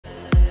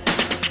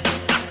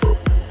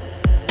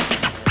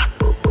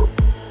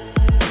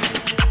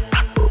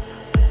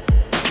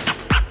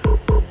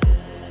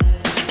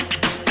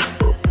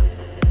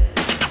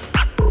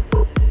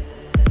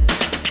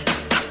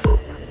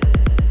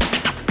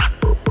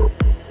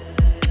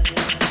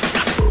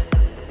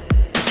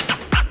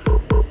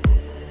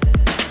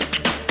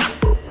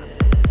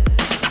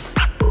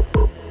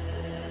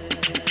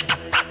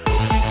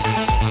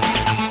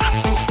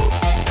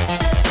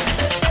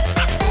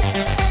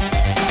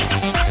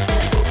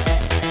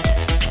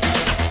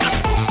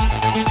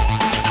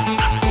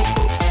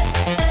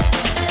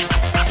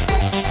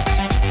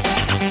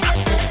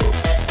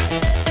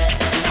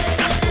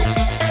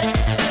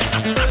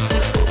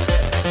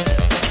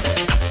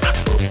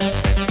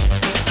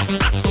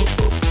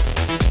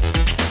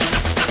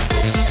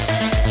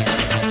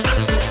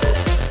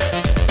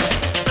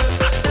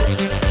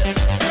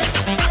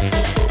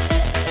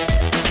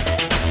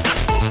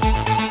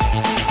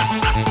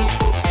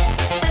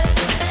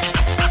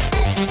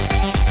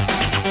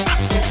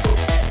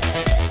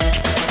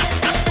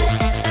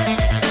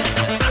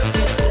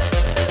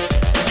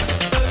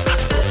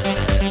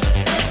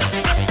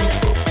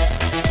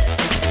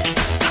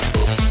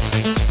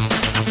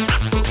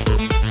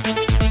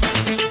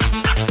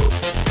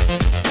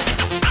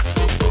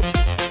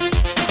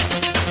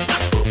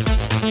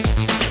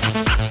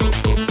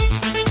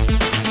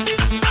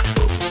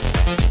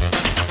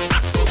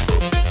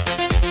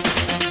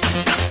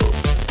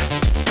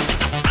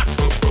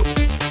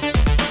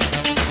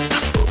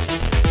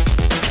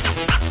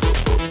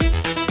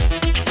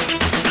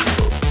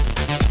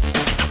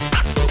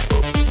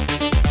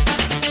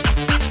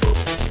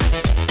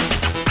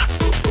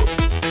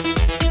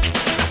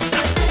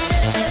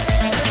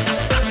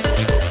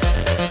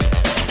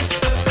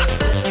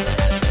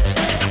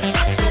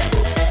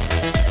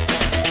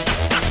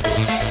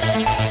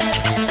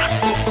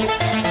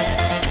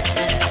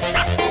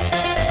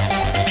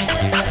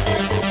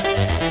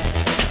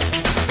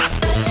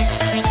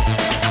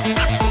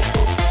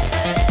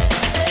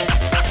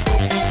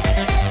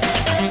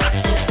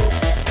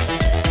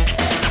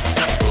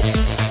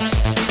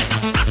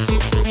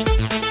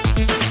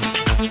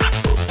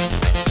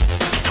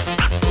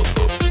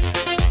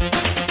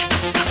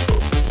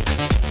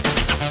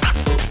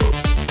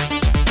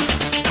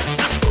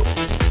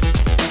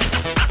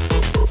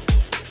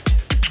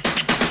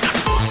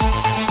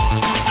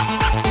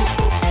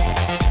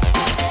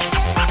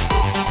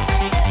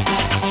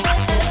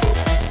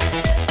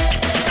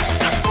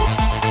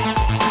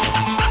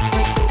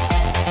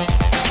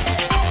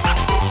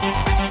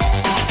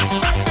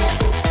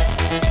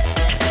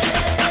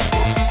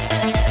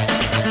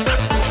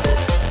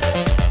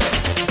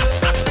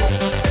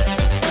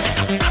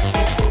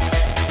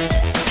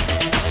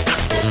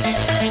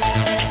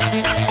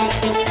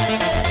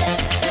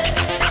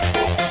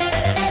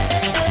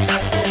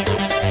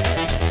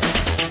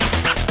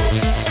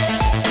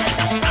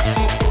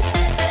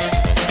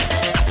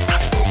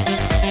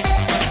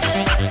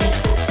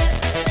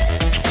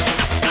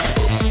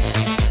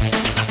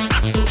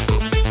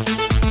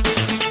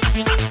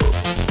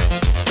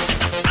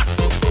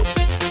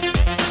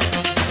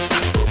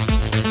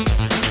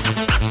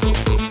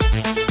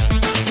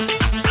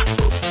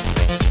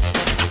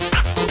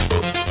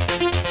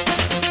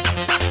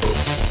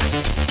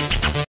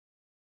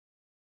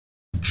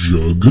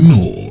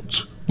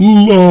Juggernaut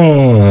live.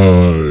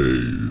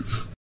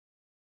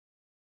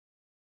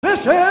 This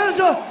is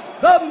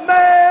the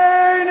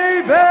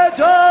main event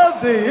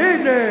of the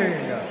evening.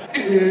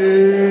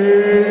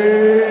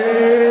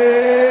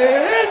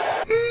 It's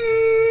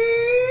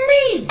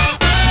me.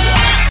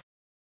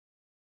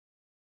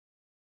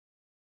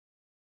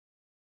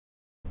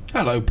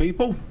 Hello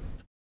people,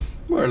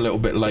 we're a little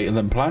bit later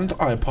than planned.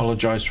 I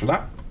apologise for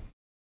that.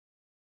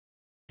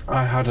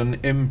 I had an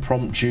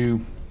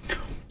impromptu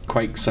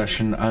Quake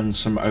session and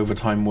some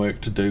overtime work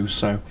to do,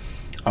 so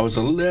I was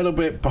a little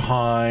bit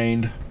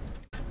behind.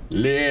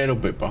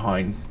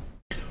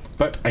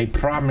 But a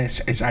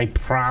promise is a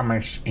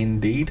promise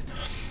indeed.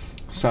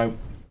 So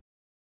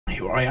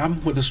here I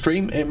am with a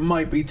stream. It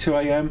might be 2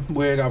 AM.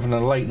 We're having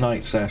a late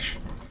night sesh.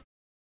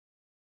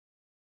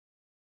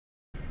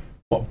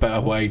 What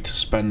better way to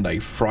spend a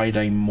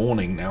Friday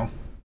morning now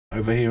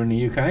over here in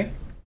the UK?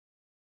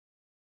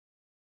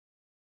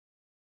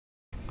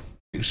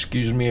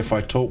 Excuse me if I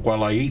talk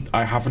while I eat.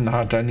 I haven't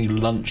had any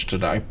lunch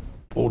today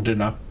or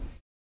dinner,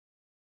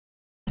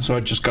 so I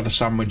just got a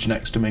sandwich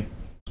next to me.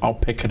 I'll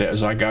pick at it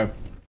as I go.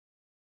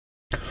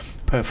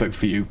 Perfect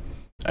for you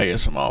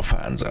ASMR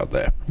fans out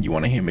there. You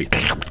want to hear me?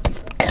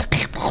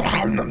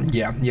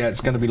 Yeah, it's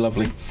going to be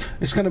lovely.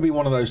 It's going to be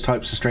one of those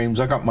types of streams.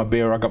 I got my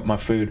beer, I got my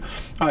food,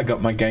 I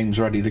got my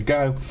games ready to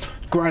go.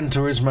 Gran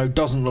Turismo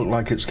doesn't look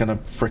like it's going to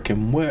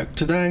frickin' work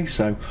today,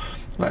 so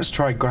let's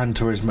try Gran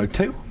Turismo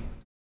 2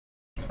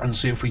 and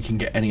see if we can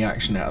get any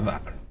action out of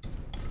that.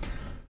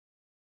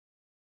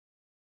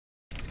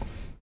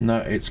 No,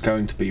 it's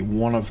going to be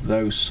one of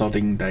those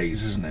sodding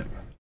days, isn't it?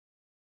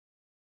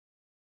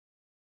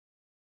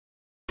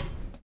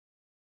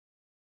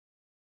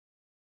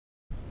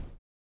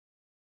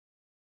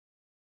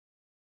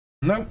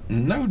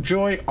 No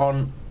joy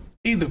on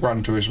either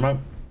Gran Turismo.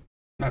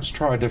 Let's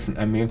try a different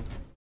MU.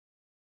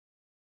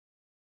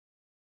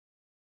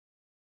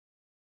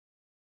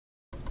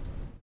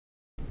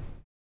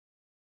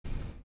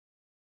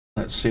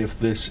 Let's see if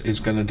this is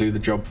going to do the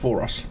job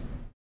for us.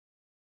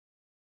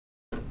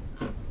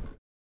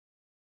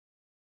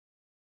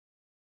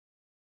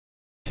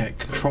 Okay,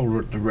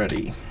 controller at the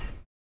ready.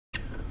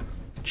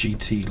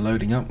 GT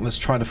loading up. Let's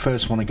try the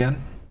first one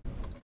again.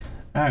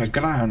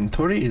 Gran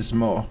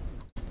Turismo.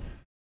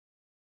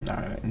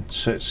 No,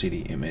 insert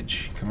CD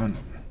image. Come on.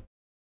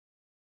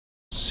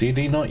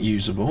 CD not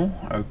usable.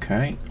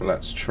 Okay,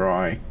 let's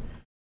try.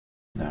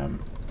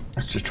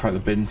 Let's just try the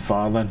bin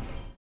file then.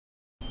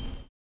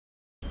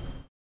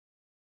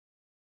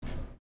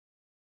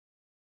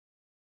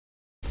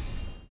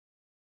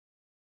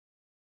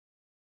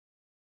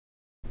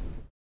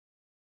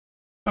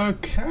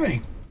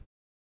 Okay.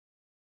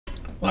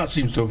 Well, that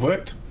seems to have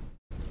worked.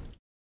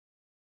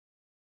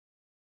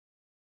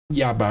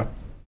 Yabba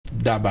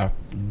dabba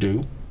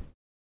do.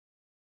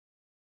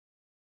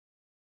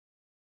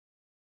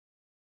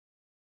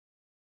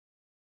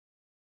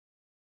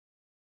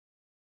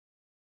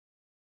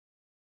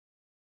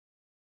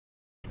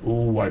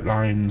 All white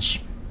lines.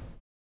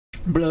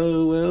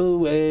 Blow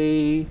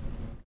away.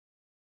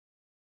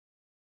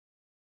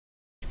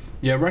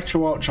 Yeah,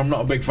 RetroArch I'm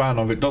not a big fan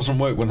of. It doesn't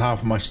work with half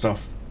of my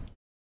stuff.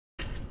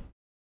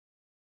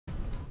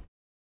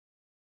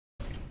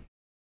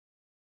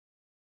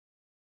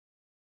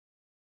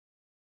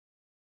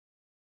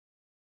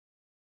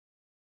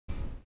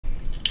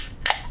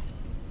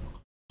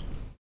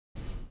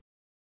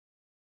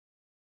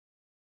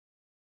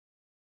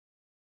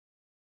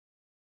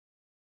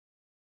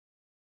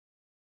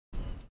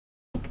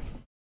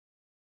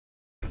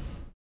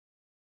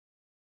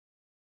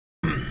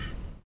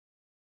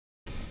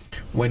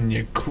 When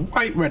you're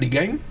quite ready,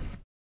 game.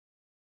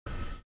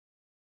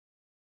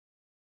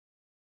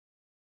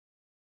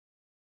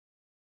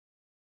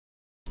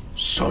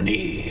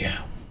 Sonny.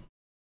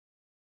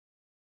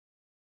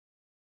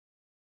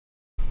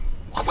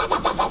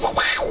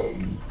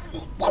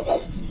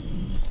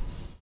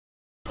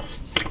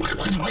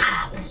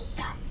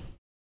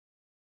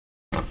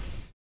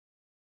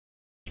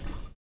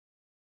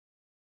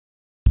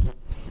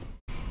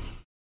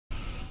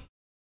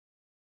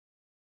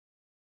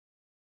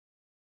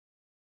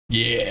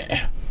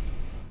 Yeah.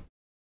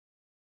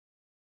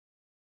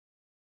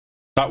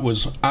 That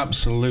was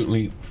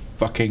absolutely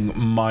fucking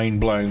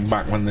mind-blowing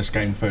back when this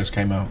game first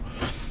came out.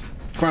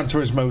 Gran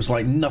Turismo was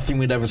like nothing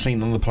we'd ever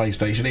seen on the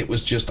PlayStation. It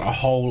was just a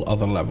whole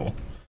other level.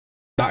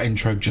 That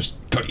intro just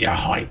got you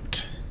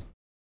hyped.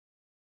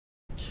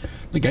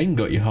 The game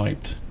got you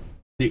hyped.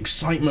 The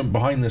excitement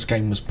behind this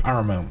game was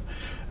paramount.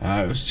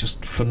 It was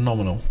just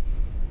phenomenal.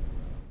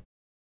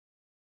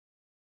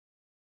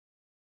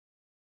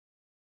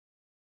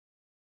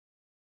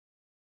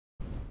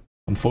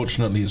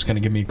 Unfortunately, it's going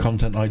to give me a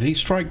content ID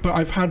strike, but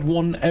I've had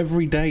one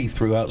every day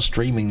throughout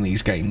streaming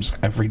these games,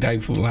 every day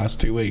for the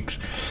last 2 weeks.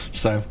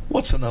 So,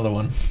 what's another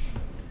one?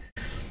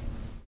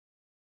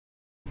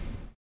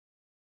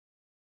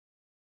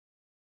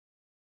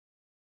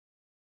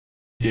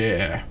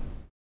 Yeah.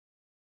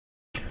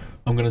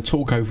 I'm going to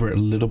talk over it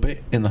a little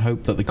bit in the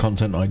hope that the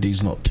content ID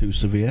is not too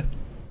severe.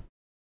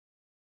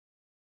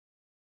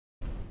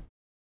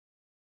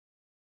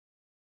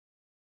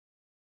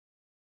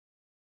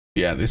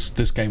 yeah, this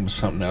game was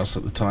something else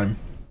at the time.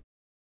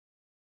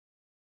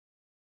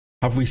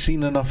 Have we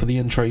seen enough of the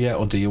intro yet,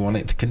 or do you want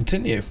it to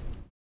continue?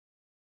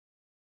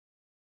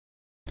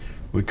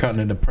 We're cutting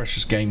into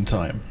precious game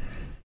time.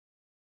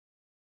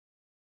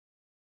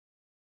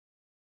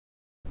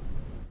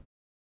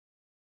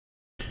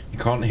 You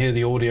can't hear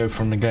the audio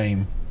from the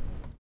game.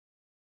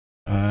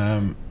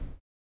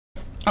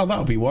 Oh,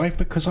 that'll be why,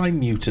 because I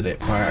muted it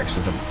by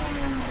accident.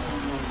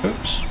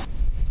 Oops.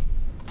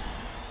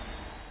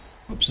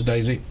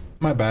 Oopsie-daisy.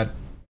 My bad.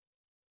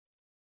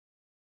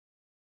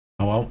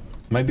 Oh well,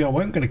 maybe I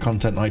won't get a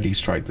content ID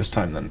strike this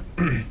time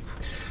then.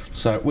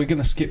 So we're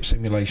going to skip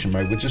simulation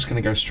mode. We're just going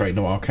to go straight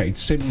into arcade.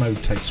 Sim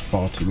mode takes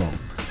far too long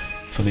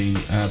for the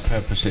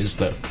purposes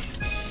that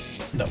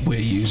we're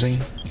using.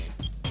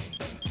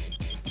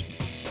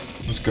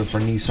 Let's go for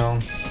a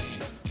Nissan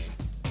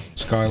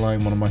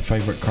Skyline, one of my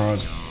favourite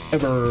cars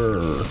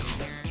ever.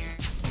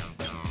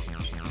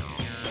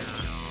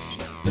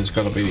 There's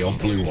got to be the old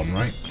blue one,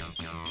 right?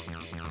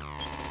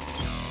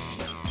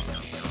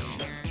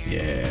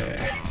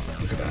 Yeah,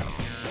 look at that.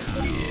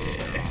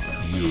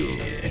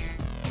 Yeah.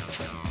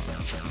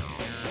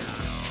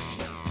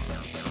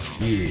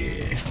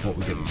 Yeah, what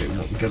we gonna do?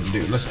 What we gonna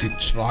do? Let's do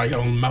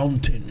Trial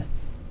Mountain.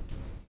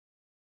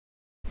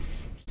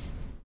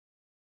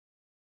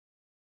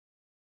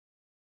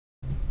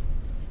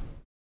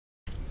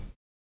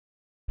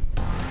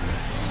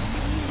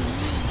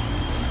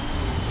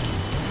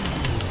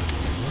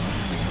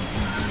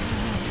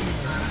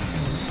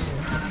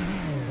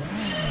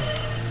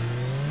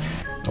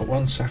 But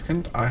 1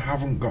 second, I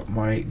haven't got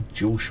my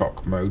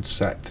DualShock mode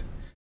set,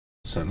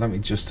 so let me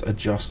just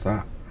adjust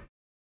that.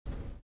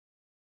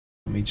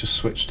 Let me just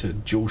switch to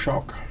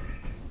DualShock.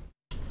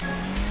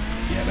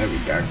 Yeah, there we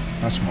go.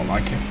 That's more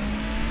like it.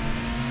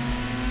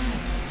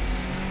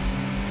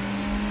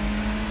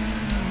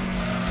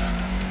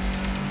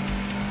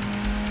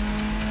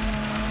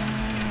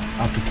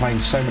 After playing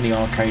so many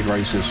arcade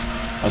races,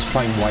 I was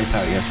playing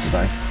Wipeout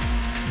yesterday.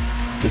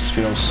 This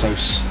feels so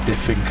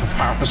stiff in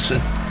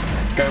comparison.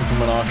 Going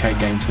from an arcade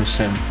game to a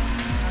sim.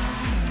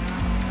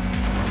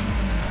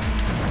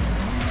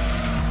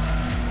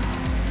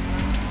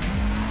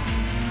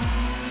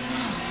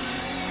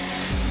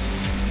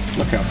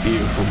 Look how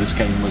beautiful this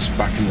game was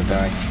back in the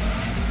day.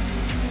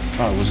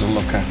 Oh, it was a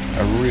looker,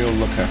 a real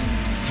looker.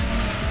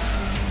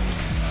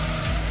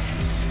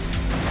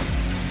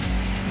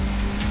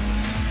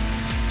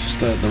 Just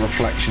the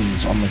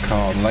reflections on the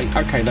car, like,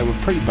 okay, they were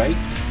pre-baked,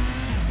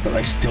 but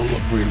they still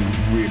look really,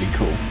 really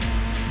cool.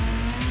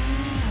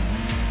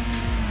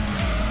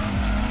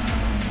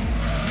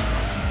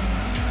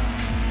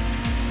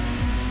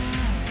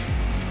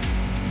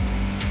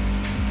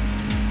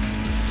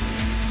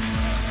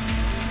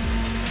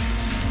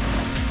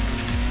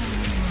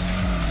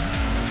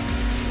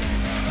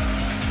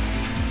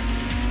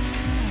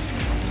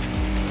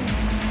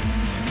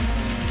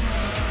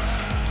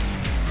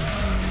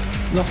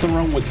 Nothing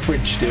wrong with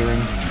fridge steering.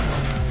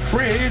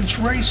 Fridge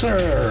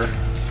Racer!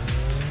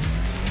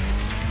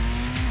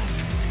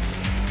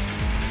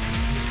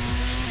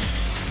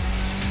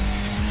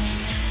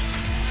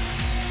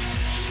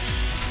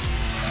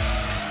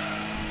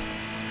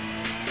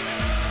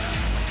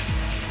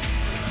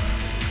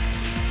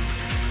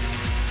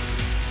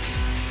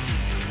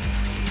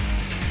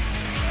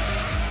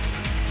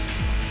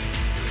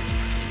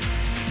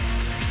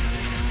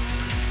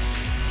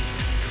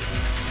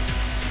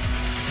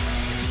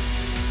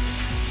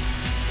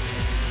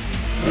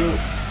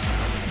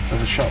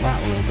 Shot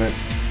that a little bit.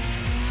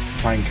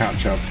 Playing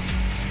catch up.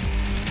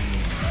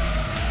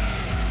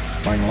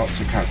 Playing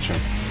lots of catch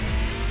up.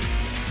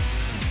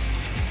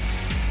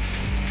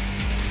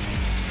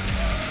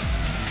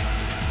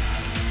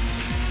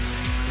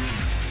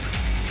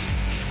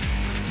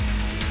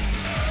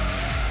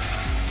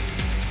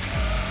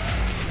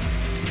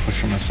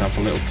 Pushing myself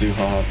a little too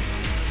hard.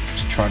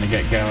 Just trying to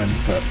get going,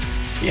 but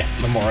yeah,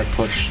 the more I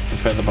push, the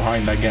further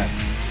behind I get.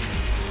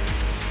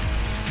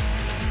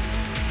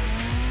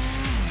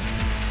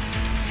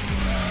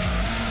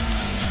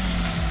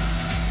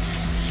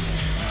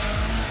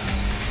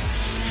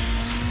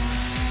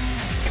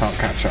 Can't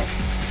catch up.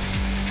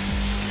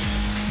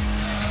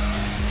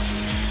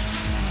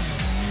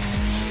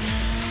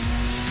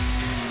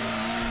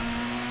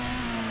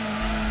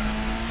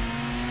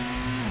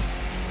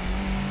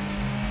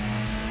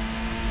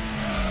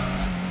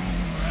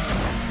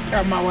 Get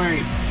out of my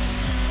way.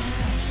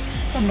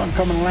 I'm not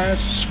coming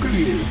last. Screw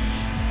you.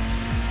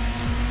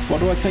 What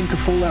do I think of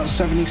Fallout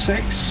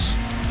 76?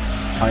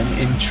 I'm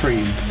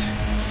intrigued.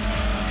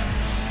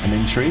 I'm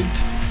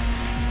intrigued.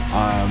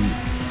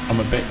 I'm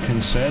a bit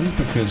concerned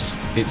because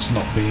it's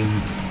not being,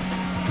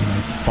 you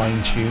know,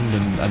 fine-tuned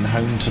and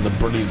honed to the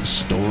brilliant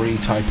story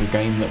type of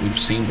game that we've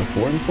seen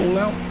before in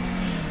Fallout.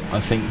 I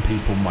think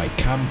people might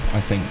camp.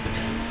 I think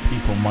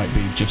people might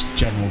be just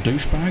general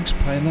douchebags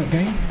playing that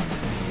game.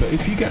 But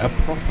if you get a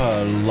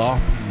proper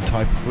LARPing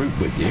type of group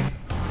with you,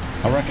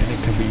 I reckon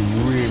it could be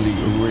really,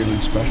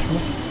 really special.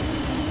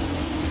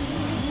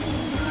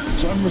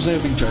 So I'm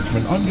reserving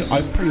judgment.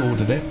 I've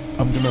pre-ordered it.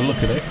 I'm going to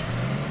look at it.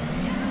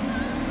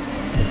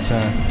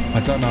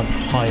 I don't have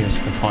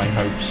highest of high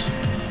hopes.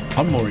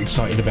 I'm more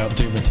excited about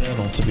Doom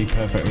Eternal, to be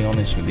perfectly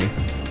honest with you.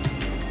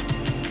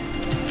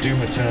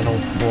 Doom Eternal,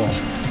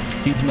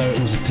 even though it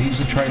was a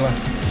teaser trailer,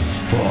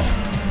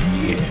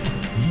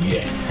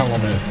 yeah, hell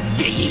on earth,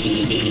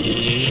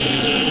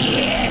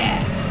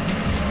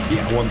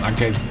 yeah, I want that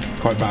game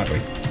quite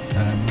badly.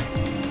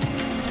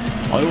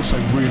 I also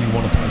really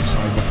want to play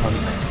Cyberpunk,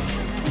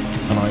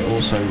 and I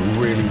also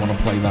really want to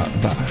play that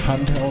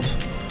handheld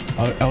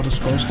Elder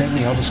Scrolls game,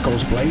 the Elder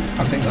Scrolls Blade.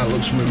 I think that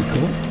looks really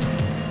cool.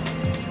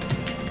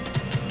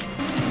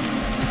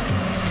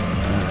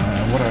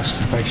 What else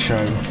did they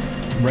show?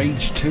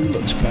 Rage 2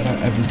 looks better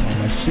every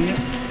time I see it.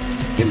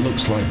 It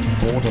looks like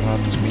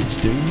Borderlands meets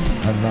Doom,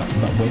 and that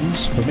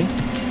wins for me.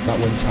 That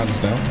wins hands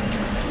down.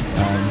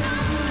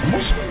 I'm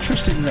also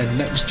interested in their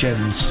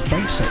next-gen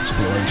space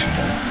exploration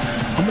though.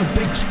 I'm a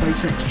big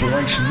space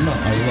exploration nut.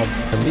 I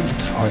love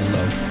Elite, I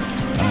love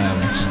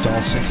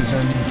Star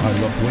Citizen, I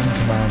love Wing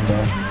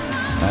Commander.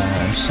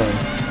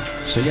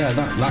 So yeah,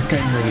 that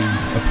game really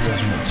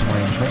appeals to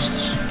my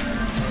interests.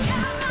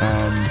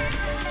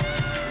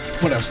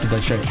 What else did they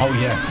show? Oh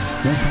yeah,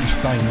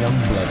 Wolfenstein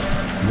Youngblood.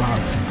 Wow,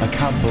 I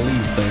can't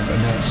believe they've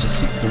announced a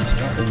sequel to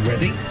that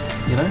already.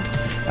 You know,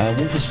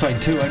 Wolfenstein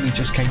 2 only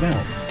just came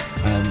out,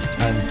 and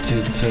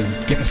to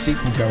get a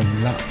sequel going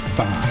that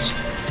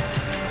fast,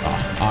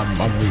 I'm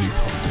really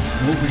pumped.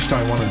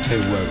 Wolfenstein 1 and 2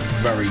 were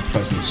very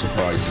pleasant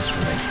surprises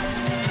for me.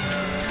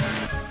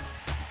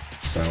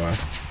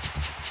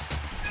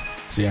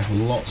 So yeah,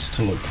 lots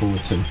to look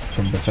forward to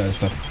from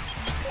Bethesda.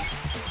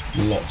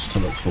 Lots to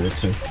look forward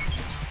to.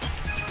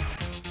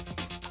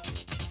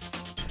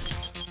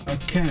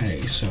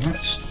 Okay, so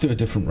let's do a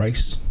different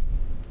race.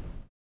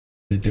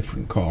 A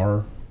different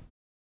car.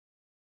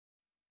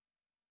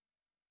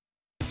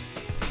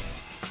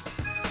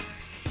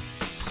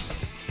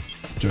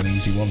 Do an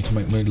easy one to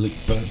make me look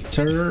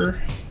better.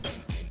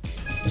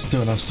 Let's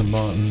do an Aston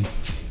Martin.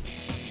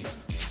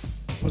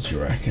 What do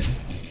you reckon?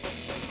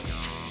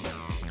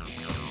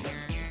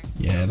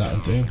 Yeah,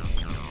 that'll do.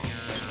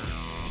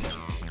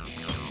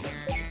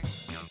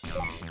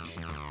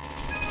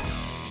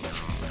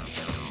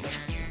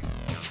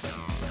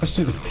 Let's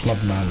do the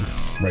Clubman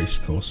race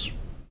course.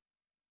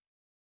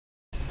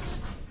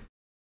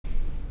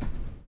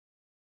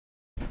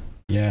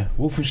 Yeah,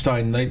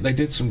 Wolfenstein, they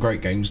did some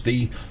great games.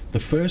 The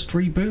first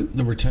reboot,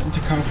 the Return to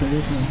Castle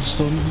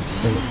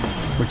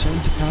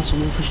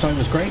Wolfenstein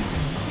was great.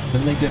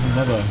 Then they did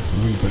another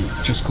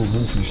reboot just called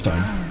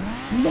Wolfenstein.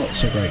 Not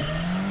so great.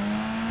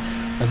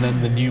 And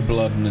then the New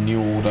Blood and the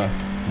New Order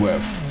were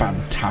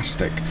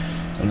fantastic.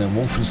 And then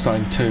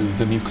Wolfenstein 2,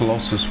 the New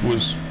Colossus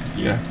was,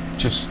 yeah,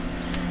 just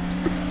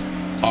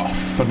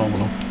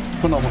phenomenal.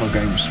 Phenomenal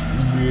games.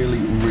 Really,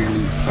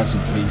 really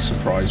pleasantly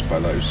surprised by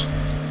those.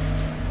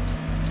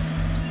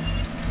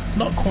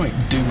 Not quite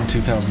Doom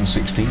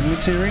 2016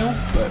 material,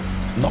 but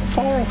not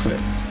far off it.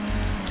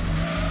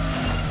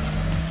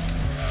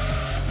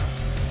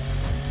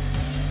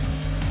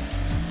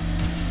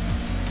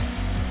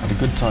 Had a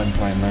good time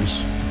playing those.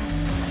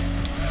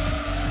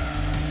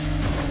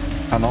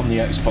 And on the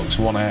Xbox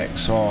One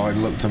X, it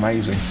looked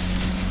amazing.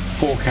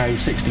 4K,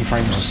 60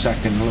 frames a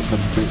second, looked the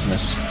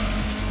business.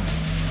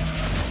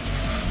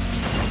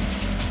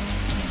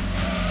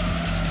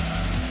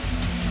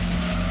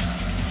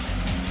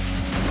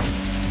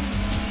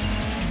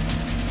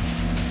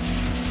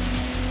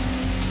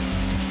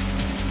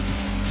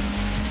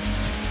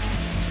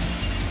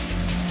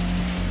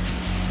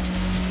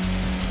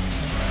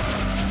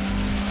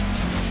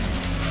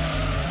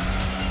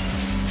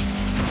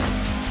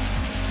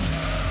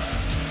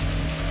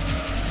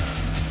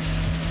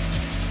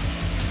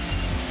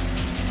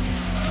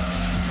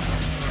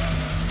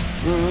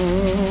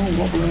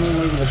 Wobbling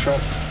all over the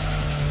shop.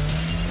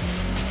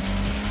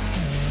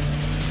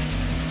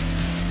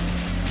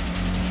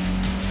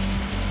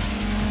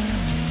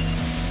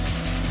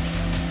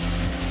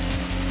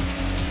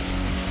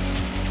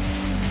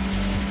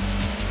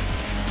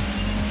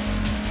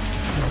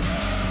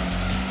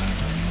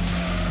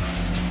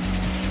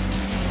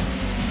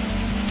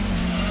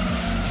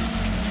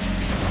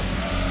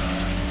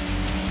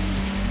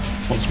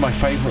 What's my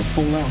favourite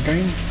Fallout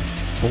game?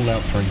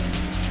 Fallout 3.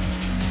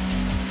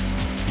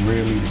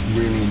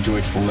 Really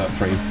enjoyed Fallout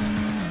 3.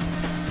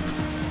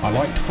 I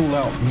liked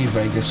Fallout New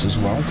Vegas as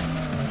well.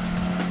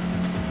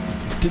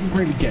 Didn't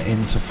really get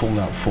into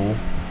Fallout 4.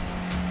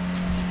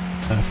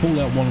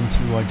 Fallout 1 and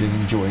 2 I did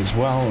enjoy as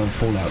well, and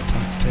Fallout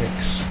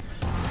Tactics.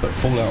 But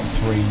Fallout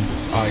 3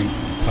 I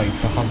played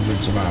for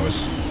hundreds of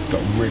hours.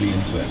 Got really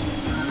into it.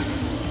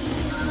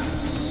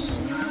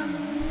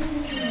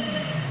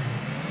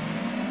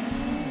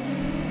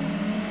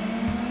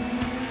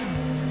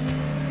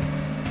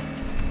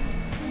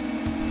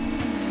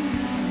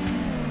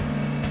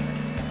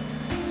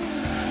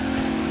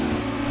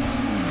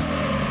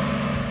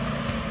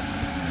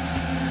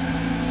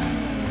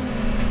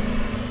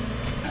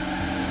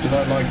 Did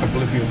I like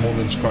Oblivion more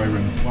than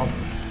Skyrim? Well,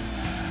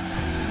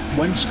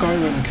 when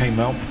Skyrim came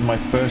out, my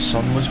first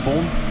son was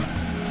born,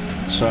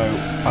 So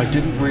I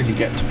didn't really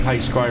get to play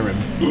Skyrim.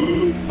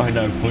 I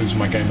know, losing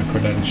my gamer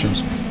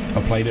credentials.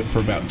 I played it for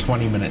about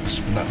 20 minutes,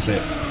 and that's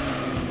it.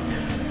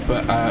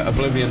 But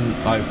Oblivion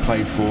I've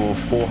played for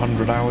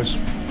 400 hours.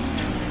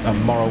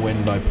 And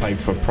Morrowind I played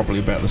for probably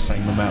about the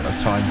same amount of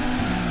time.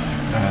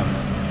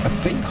 I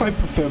think I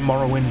prefer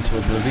Morrowind to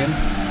Oblivion,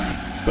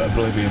 but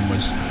Oblivion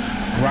was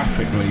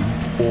graphically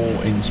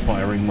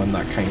awe-inspiring when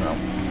that came out.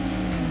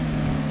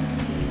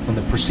 And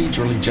the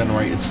procedurally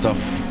generated stuff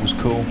was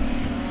cool.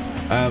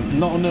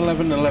 Not on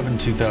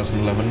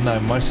 11/11/2011, no,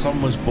 my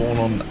son was born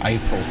on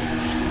April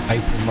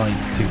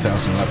 9th,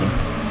 2011.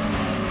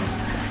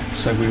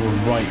 So we were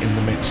right in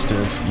the midst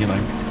of, you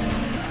know,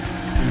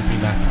 poopy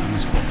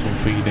nappies, bottle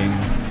feeding,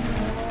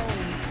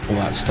 all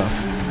that stuff.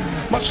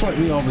 Much like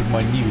we are with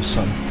my new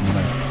son, you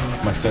know,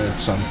 my third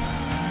son.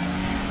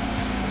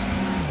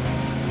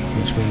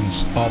 Which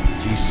means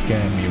RPGs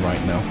scare me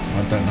right now.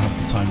 I don't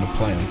have the time to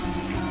play them.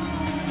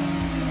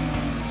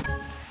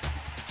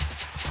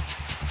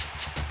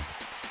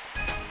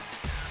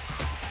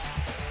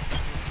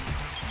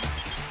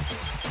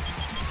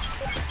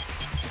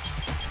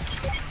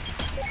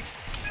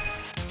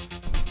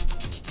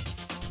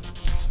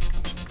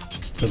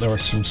 But there are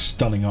some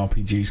stunning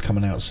RPGs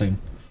coming out soon.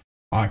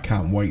 I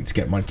can't wait to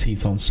get my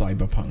teeth on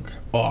Cyberpunk.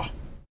 Oh!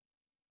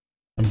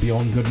 And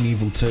Beyond Good and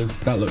Evil 2,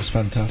 that looks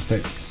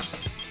fantastic.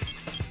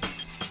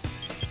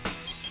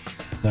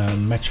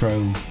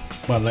 Metro,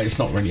 well, it's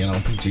not really an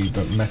RPG,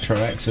 but Metro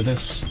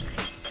Exodus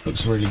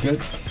looks really good.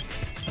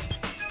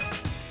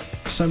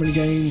 So many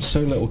games,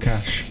 so little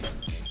cash.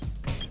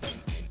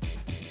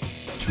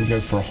 Should we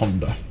go for a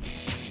Honda?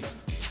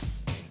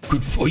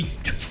 Good fight!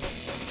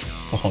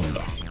 A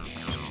Honda.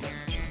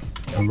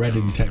 A Red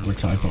Integra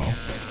Type R.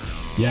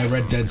 Yeah,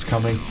 Red Dead's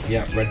coming.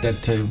 Yeah, Red Dead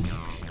 2.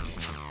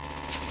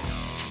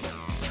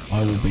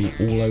 I will be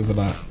all over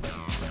that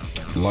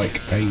like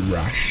a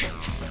rash.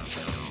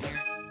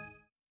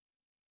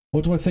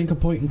 What do I think of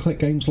point and click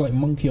games like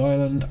Monkey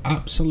Island?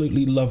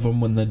 Absolutely love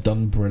them when they're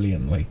done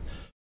brilliantly.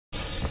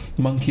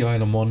 Monkey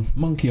Island 1,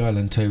 Monkey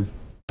Island 2.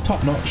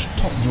 Top notch,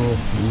 top draw,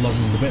 love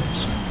them to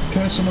bits.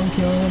 Curse of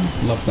Monkey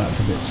Island, love that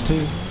to bits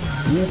too.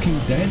 Walking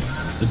Dead,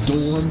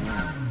 adore them.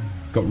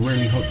 Got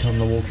really hooked on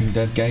the Walking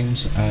Dead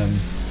games,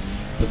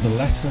 but the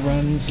lesser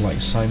runs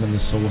like Simon the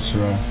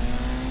Sorcerer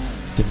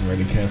didn't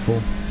really care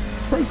for.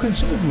 Broken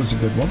Sword was a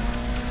good one,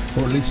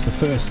 or at least the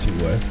first two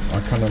were. I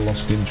kind of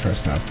lost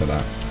interest after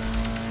that.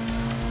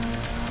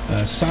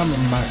 Sam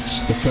and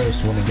Max, the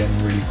first one again,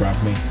 really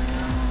grabbed me.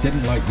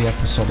 Didn't like the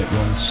episodic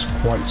ones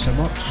quite so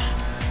much,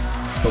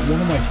 but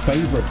one of my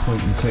favourite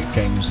point and click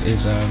games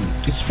is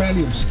it's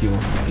fairly obscure.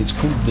 It's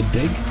called The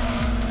Dig.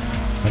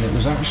 And it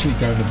was actually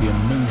going to be a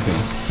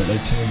movie, but they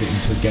turned it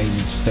into a game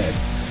instead.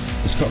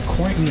 It's got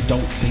quite an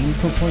adult theme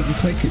for point and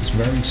click. It's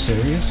very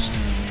serious,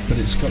 but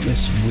it's got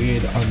this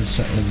weird,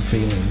 unsettling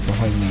feeling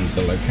behind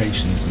the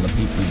locations and the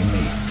people you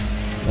meet.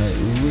 It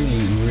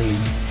really, really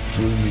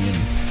drew me in.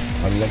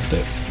 I loved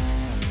it.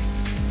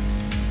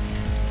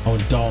 Oh,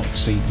 and Dark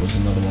Seed was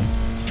another one.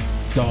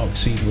 Dark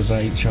Seed was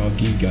a HR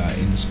Giga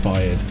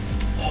inspired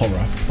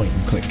horror point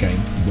and click game,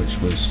 which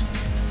was,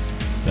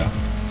 yeah,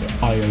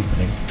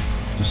 eye-opening,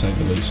 to say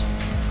the least.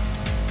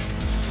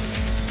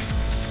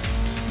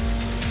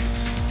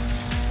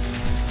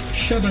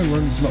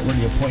 Shadowrun's not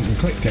really a point and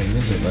click game,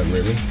 is it though,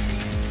 really?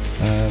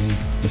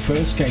 The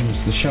first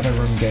games, the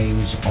Shadowrun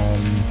games on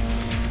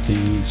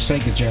the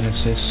Sega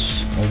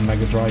Genesis or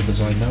Mega Drive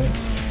as I know it,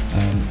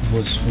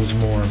 was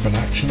more of an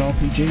action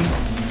RPG.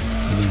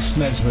 The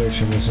SNES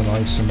version was an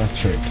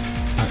isometric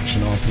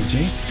action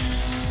RPG.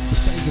 The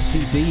Sega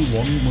CD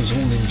one was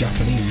all in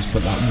Japanese,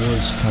 but that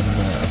was kind of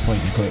a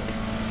point and click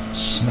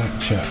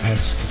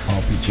Snatcher-esque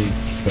RPG,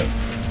 but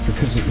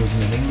because it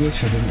wasn't in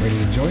English I didn't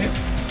really enjoy it.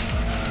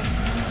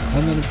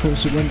 And then of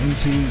course it went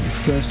into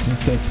first and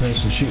third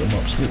person shoot 'em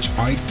ups, which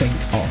I think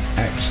are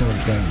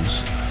excellent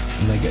games,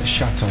 and they get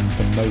shat on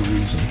for no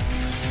reason.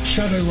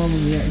 Shadowrun on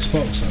the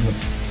Xbox and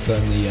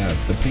then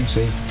the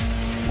PC,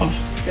 oh,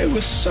 it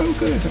was so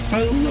good.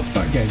 I loved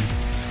that game.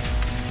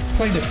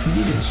 Played it for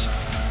years.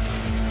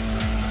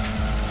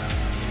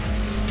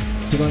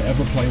 Did I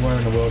ever play Where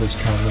in the World is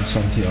Carmen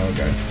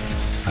Sandiego?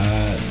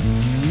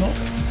 Not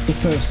the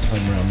first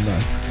time round, no.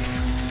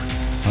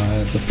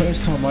 The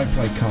first time I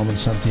played Carmen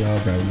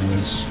Sandiego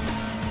was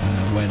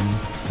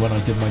when I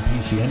did my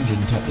PC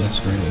Engine top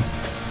list. Really,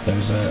 there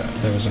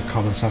was a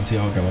Carmen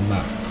Sandiego on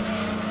that,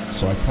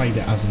 so I played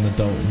it as an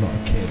adult, not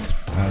a kid.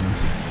 And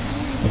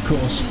of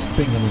course,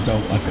 being an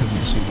adult, I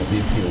couldn't see what the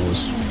appeal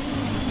was.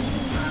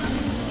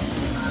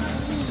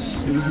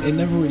 It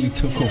never really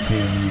took off here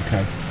in the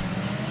UK.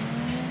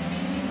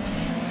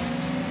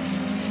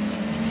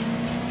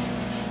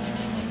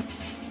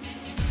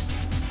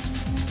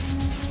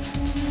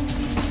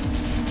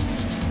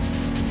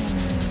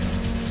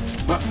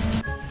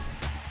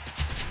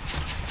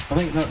 I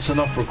think that's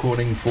enough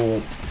recording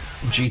for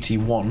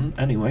GT1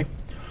 anyway.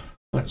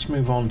 Let's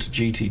move on to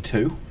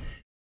GT2.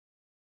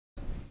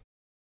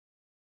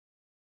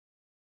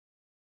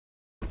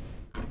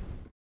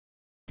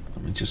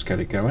 Let me just get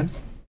it going.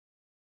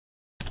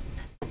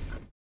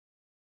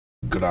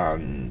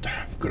 Gran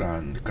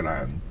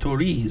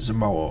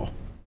Turismo.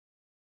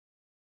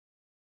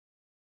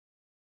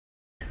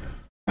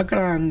 A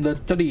Gran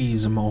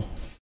Turismo.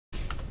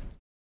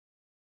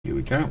 Here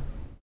we go.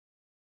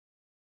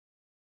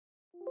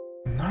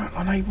 No,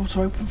 unable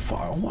to open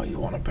file. What are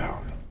you on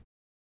about?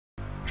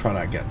 Try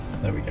that again.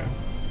 There we go.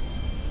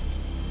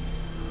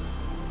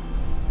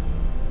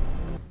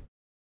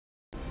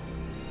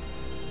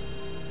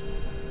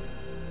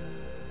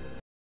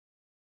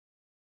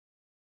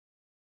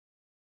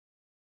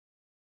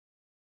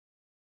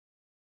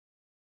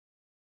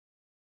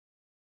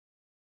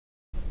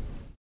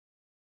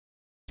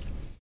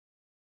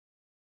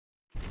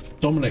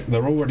 Dominic,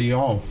 they're already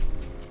on.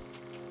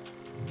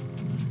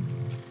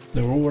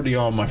 They're already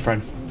on, my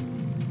friend.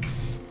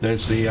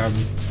 There's a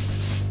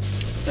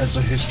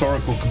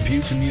historical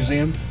computer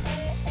museum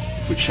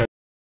which shows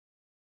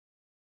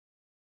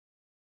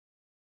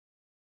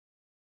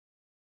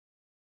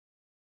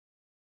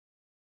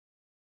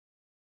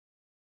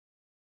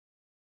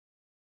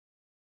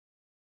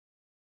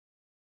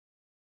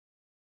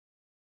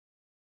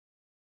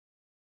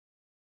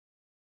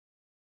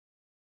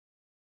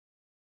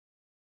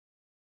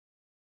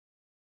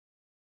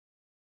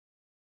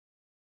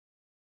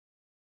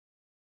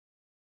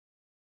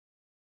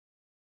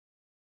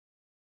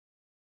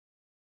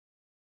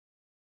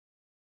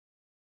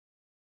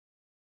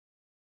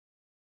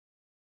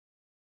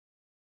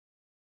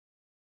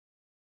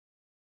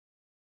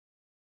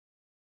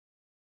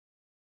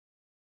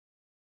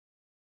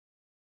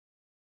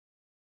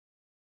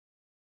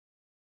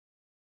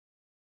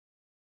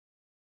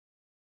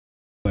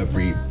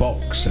every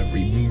box,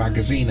 every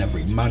magazine,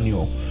 every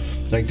manual.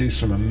 They do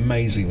some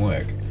amazing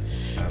work.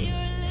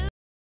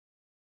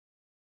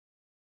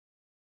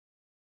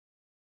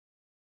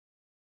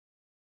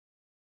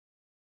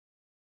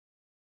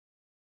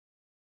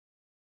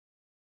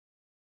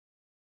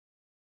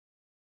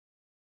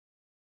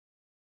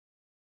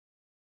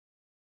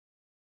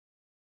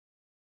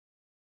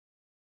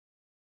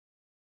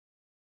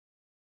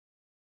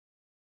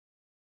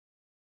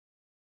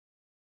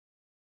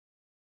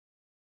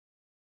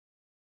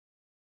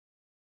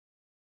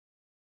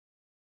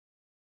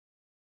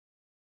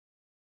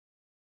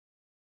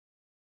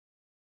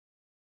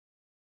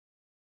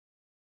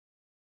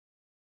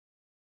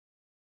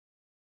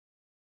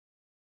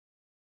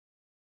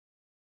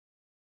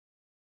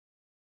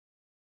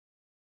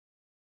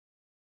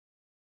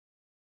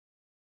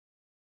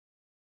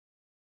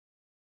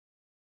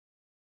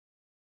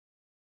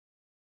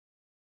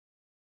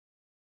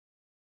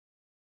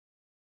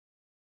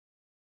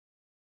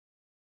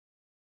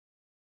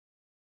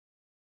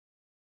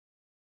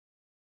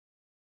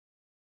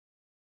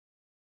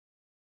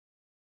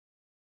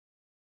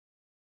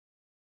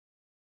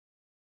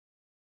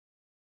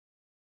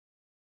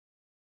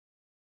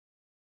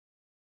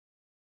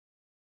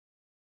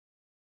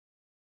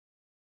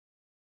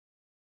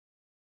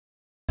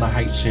 I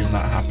hate seeing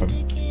that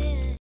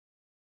happen.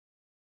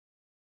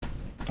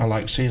 I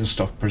like seeing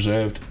stuff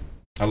preserved.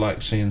 I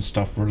like seeing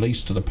stuff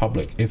released to the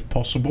public if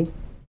possible.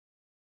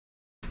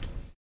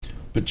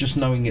 But just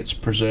knowing it's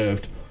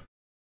preserved,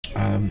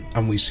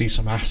 and we see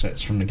some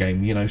assets from the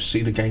game, you know,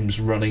 see the games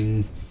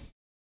running,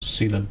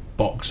 see the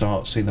box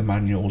art, see the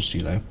manuals,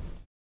 you know.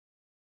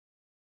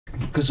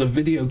 Because a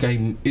video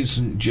game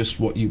isn't just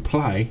what you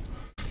play,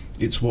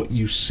 it's what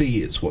you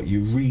see, it's what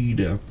you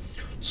read.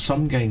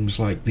 Some games,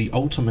 like the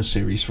Ultima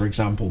series, for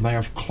example, they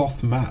have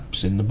cloth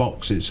maps in the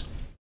boxes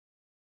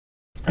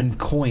and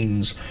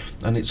coins,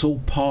 and it's all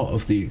part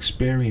of the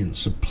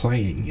experience of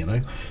playing, you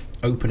know,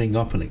 opening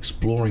up and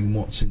exploring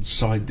what's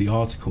inside the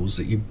articles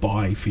that you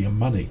buy for your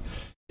money.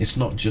 It's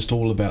not just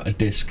all about a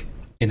disc,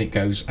 in it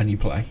goes and you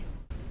play.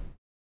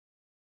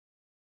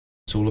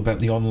 It's all about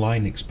the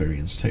online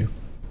experience too.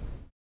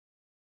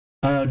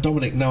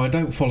 Dominic, no, I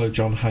don't follow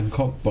John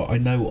Hancock, but I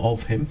know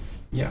of him.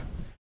 Yeah.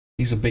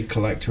 He's a big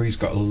collector. He's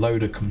got a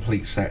load of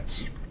complete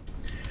sets.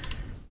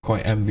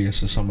 Quite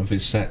envious of some of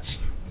his sets.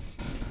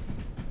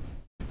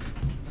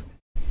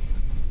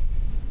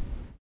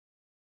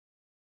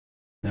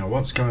 Now,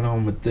 what's going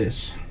on with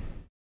this?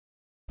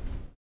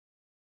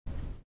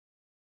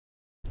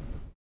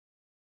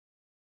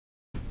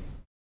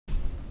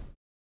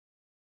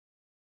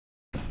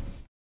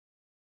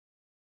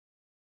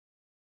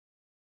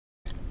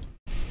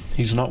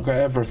 He's not got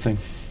everything.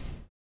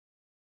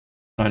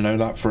 I know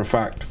that for a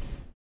fact.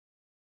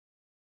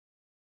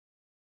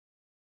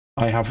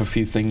 I have a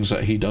few things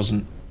that he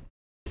doesn't.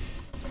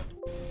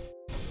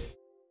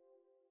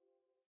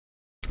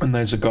 And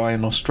there's a guy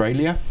in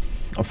Australia,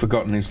 I've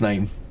forgotten his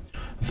name.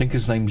 I think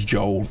his name's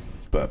Joel,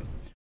 but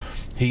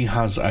he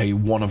has a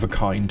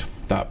one-of-a-kind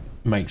that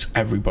makes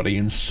everybody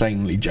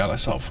insanely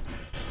jealous of.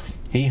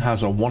 He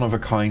has a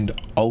one-of-a-kind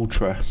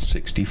Ultra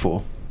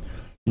 64.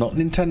 Not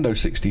Nintendo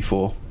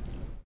 64,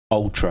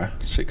 Ultra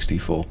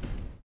 64.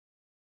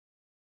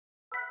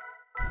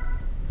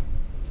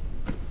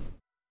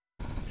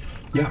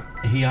 Yeah,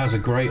 he has a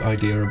great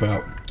idea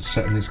about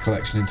setting his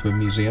collection into a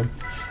museum,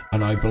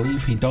 and I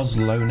believe he does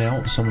loan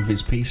out some of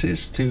his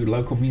pieces to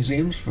local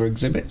museums for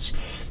exhibits,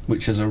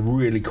 which is a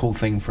really cool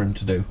thing for him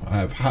to do. I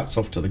have hats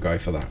off to the guy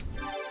for that.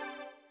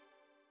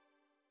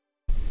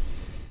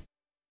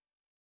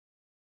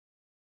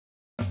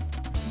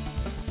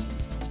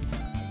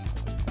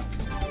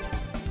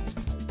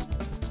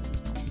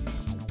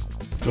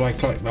 Do I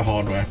collect the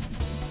hardware?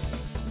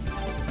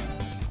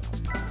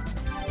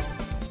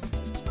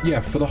 Yeah,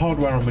 for the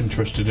hardware I'm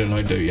interested in,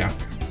 I do, yeah.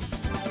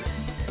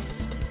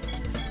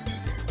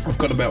 I've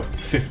got about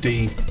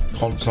 50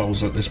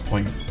 consoles at this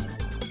point.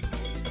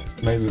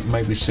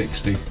 Maybe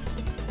 60.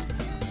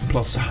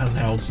 Plus the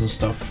handhelds and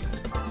stuff.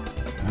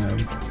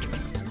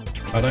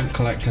 I don't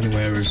collect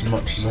anywhere as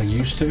much as I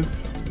used to,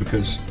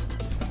 because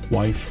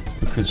wife,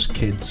 because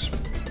kids,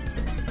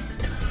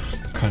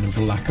 kind of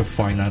lack of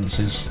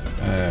finances.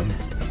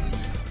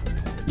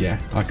 Yeah,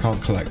 I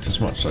can't collect as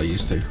much as I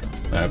used to.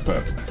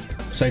 But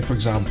say for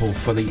example,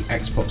 for the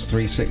Xbox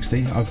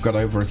 360, I've got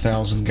over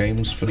 1,000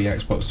 games for the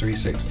Xbox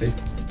 360.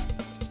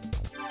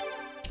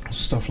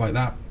 Stuff like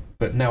that.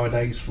 But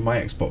nowadays, for my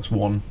Xbox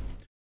One,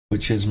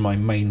 which is my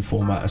main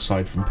format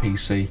aside from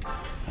PC,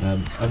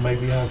 I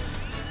maybe have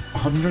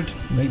 100,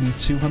 maybe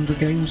 200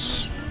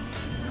 games.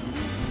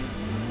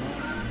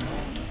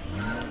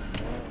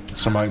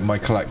 So my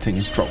collecting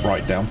has dropped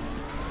right down.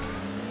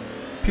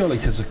 Purely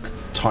because of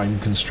time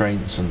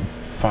constraints and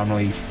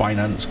family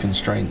finance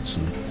constraints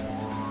and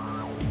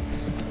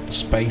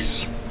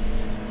space.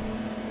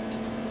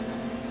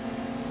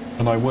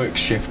 And I work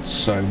shifts,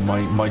 so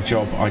my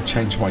job, I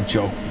changed my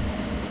job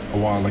a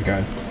while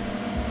ago.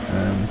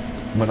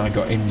 When I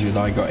got injured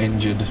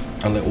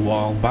a little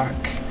while back,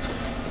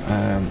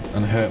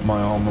 and hurt my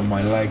arm and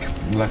my leg,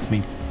 left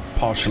me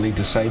partially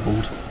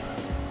disabled.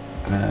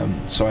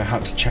 So I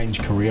had to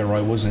change career.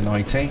 I was in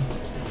IT,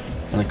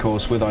 and of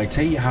course with IT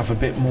you have a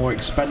bit more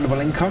expendable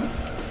income.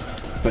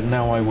 But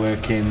now I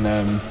work in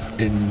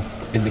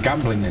the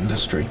gambling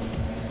industry.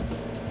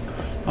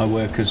 I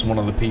work as one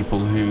of the people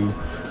who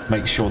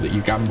make sure that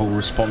you gamble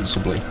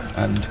responsibly,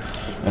 and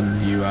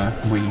you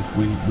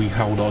we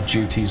hold our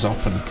duties up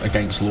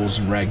against laws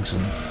and regs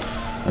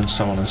and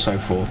so on and so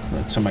forth,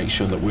 to make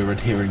sure that we're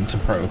adhering to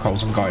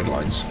protocols and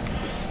guidelines.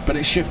 But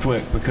it's shift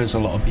work because a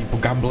lot of people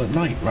gamble at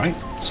night, right?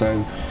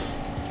 So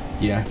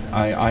yeah,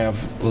 I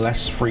have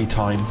less free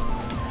time,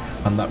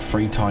 and that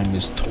free time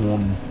is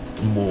torn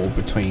more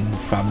between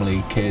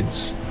family,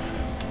 kids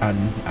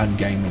and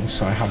gaming,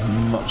 so I have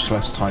much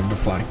less time to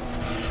play.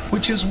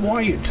 Which is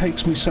why it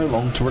takes me so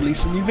long to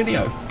release a new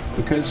video,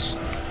 because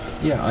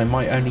yeah, I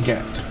might only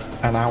get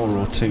an hour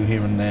or two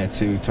here and there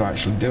to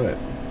actually do it.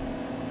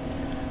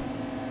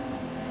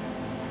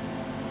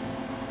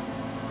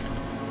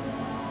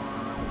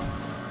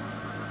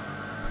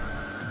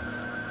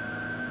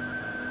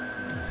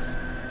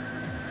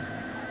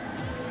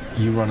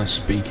 You run a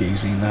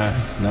speakeasy? No,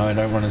 I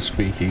don't run a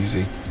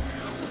speakeasy.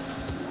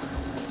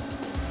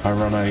 I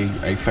run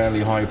a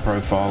fairly high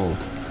profile,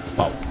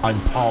 well, I'm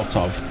part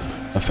of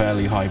a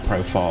fairly high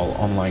profile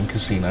online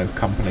casino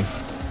company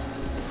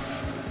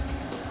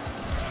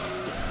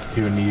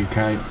here in the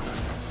UK.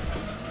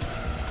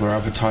 We're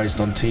advertised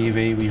on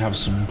TV, we have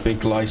some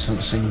big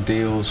licensing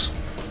deals.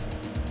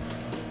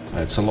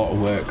 It's a lot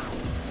of work,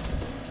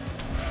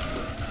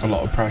 a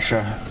lot of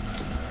pressure.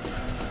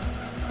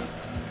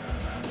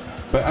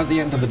 But at the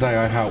end of the day,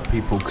 I help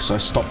people because I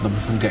stop them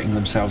from getting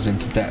themselves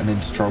into debt and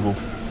into trouble.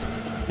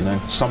 You know,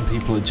 some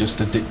people are just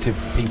addictive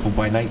people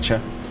by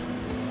nature.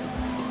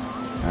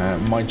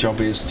 My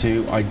job is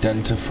to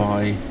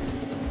identify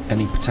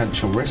any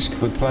potential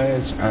risk with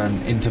players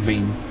and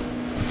intervene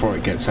before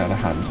it gets out of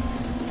hand.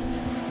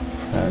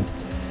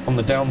 On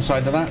the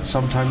downside of that,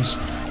 sometimes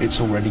it's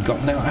already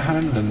gotten out of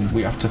hand and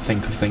we have to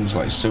think of things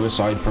like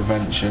suicide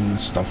prevention,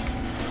 stuff,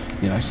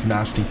 you know,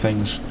 nasty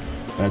things.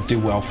 Do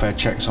welfare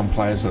checks on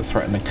players that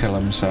threaten to kill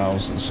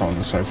themselves and so on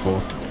and so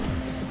forth.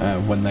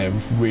 When they're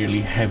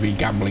really heavy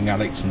gambling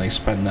addicts and they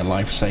spend their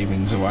life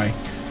savings away.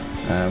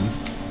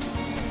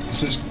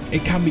 So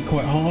it can be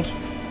quite hard,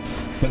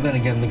 but then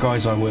again, the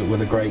guys I work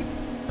with are great.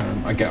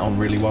 I get on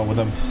really well with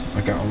them.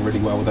 I get on really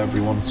well with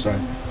everyone, so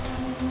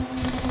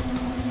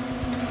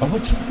I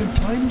would say good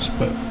times,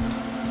 but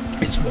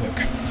it's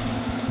work,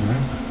 you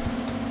know?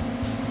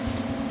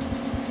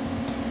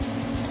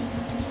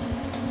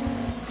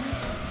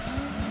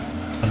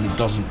 And it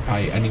doesn't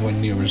pay anywhere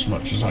near as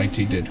much as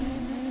IT did.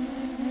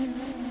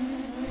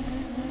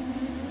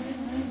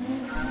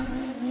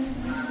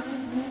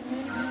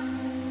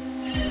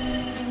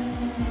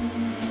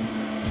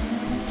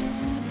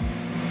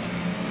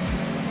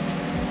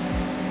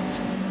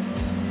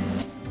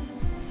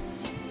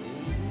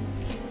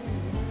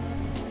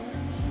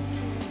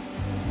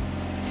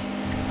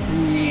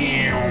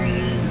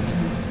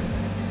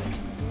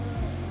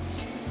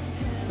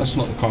 That's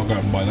not the car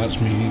going by,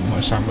 that's me eating my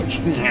sandwich.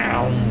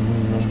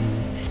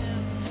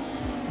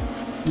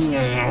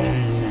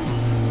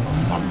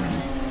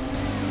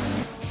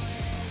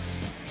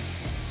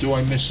 Do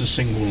I miss a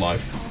single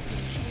life?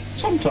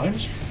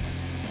 Sometimes.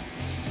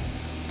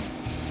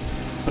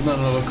 But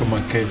then I look at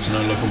my kids and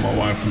I look at my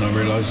wife and I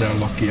realise how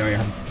lucky I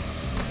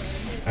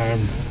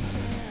am.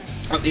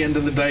 At the end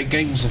of the day,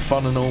 games are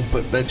fun and all,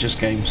 but they're just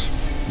games.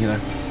 You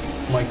know,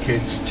 my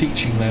kids,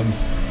 teaching them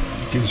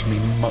gives me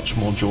much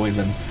more joy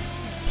than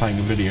playing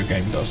a video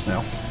game does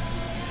now.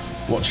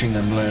 Watching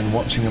them learn,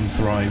 watching them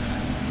thrive,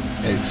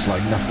 it's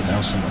like nothing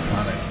else on the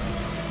planet.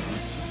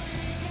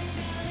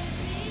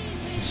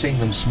 Seeing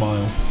them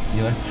smile,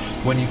 you know,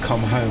 when you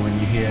come home and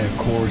you hear a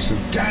chorus of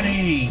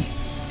 "Daddy!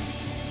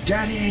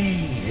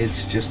 Daddy!"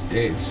 It's just,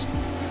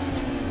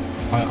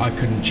 I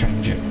couldn't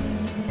change it.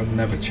 I'd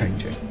never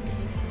change it.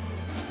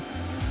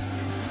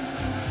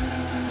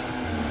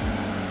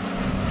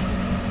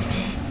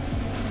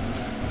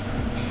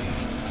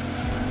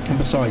 And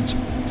besides,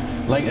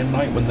 late at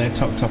night when they're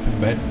tucked up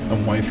in bed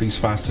and wifey's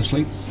fast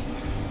asleep,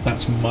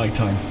 that's my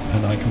time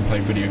and I can play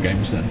video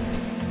games then.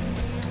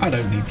 I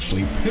don't need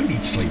sleep. Who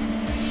needs sleep?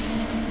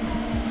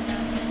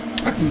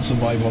 I can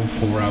survive on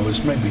 4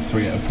 hours, maybe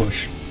 3 at a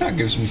push. That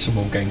gives me some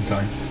more game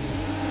time.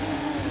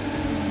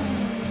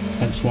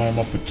 Hence why I'm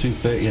up at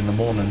 2:30 in the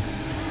morning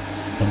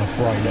on a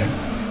Friday.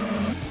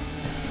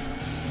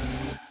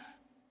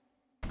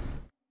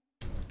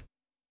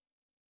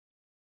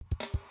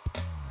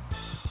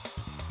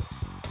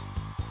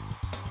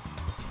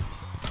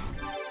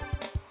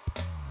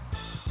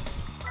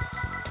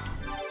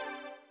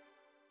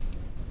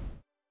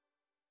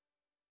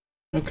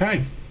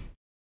 Okay.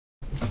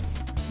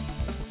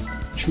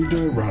 Should we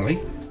do a rally?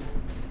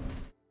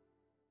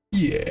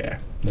 Yeah,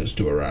 let's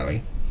do a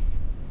rally.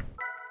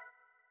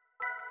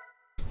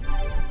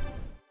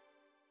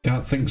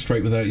 Can't think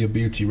straight without your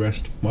beauty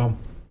rest. Well,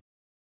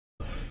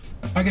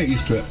 I get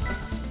used to it.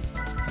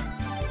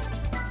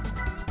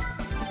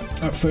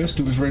 At first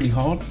it was really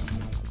hard,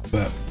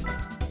 but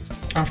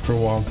after a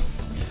while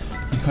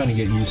you kind of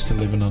get used to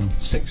living on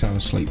 6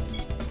 hours sleep.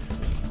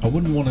 I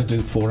wouldn't want to do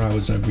 4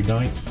 hours every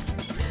night,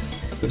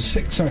 but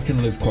 6 I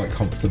can live quite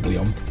comfortably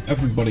on.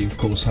 Everybody of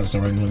course has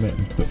their own limit,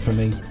 but for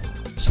me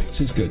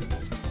 6 is good.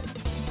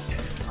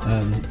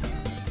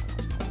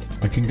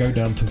 I can go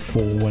down to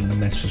 4 when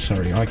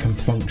necessary. I can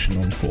function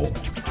on 4.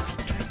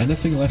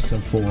 Anything less than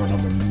 4 and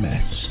I'm a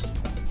mess.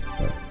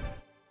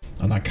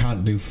 And I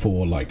can't do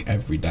 4 like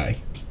every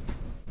day.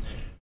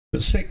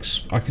 But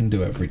 6 I can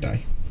do every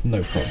day.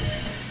 No problem.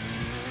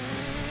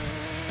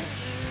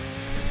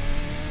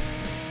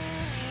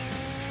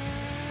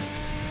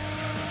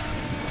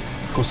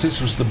 Of course,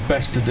 this was the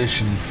best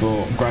addition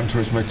for Gran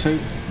Turismo 2,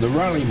 the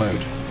rally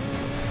mode.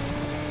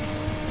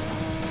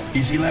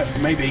 Easy left,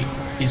 maybe.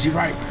 Easy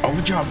right,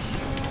 over jump.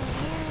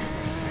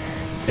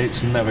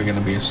 It's never going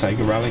to be a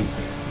Sega rally,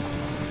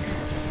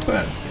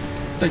 but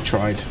they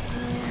tried.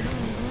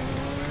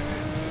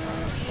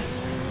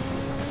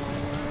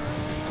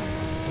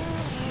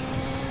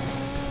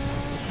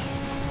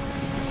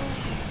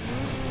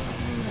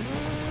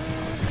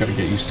 I've got to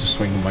get used to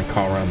swinging my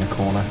car around the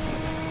corner.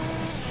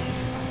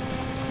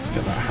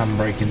 Get that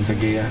handbrake into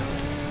gear.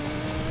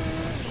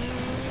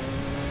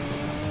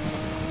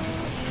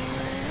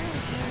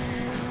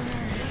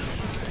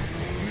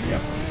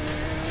 Yep.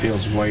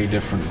 Feels way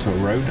different to a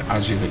road,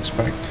 as you'd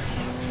expect.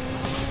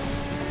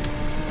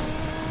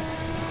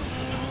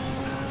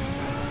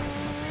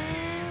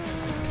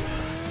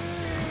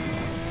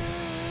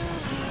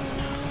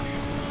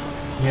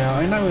 Yeah,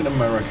 I know in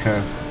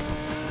America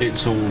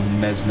it's all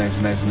NES,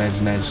 NES, NES,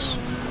 NES, NES.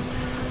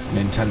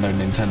 Nintendo,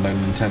 Nintendo,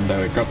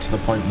 Nintendo. It got to the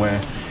point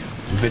where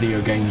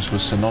video games were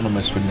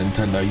synonymous with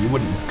Nintendo. You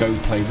wouldn't go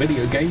play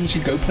video games,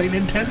 you'd go play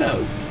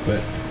Nintendo.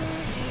 But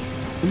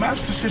the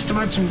Master System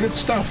had some good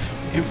stuff.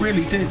 It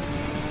really did.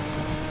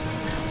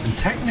 And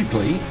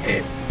technically,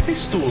 it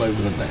pissed all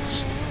over the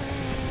NES.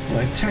 You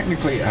know,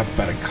 technically it had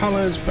better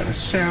colours, better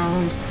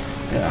sound,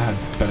 it had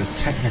better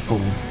technical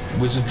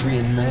wizardry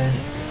in there.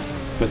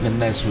 But the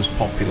NES was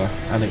popular,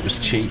 and it was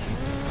cheap,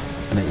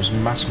 and it was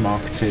mass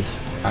marketed,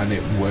 and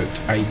it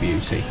worked a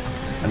beauty.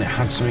 And it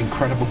had some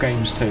incredible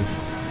games too.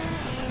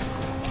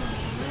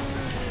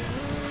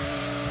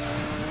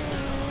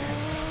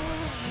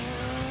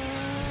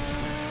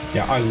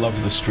 Yeah, I love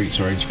the Streets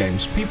of Rage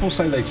games. People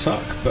say they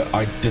suck, but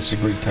I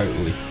disagree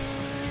totally.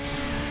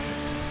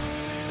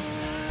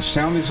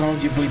 Sound is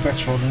arguably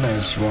better on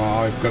NES. Well,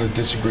 I've got to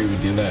disagree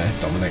with you there,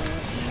 Dominic.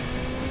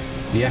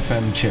 The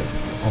FM chip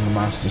on the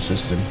Master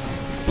System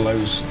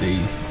blows the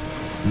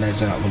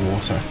NES out of the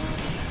water.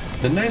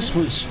 The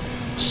NES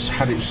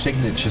had its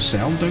signature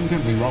sound, don't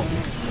get me wrong.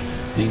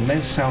 The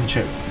NES sound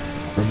chip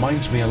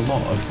reminds me a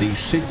lot of the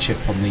SID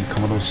chip on the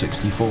Commodore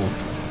 64.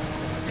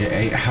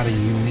 It had a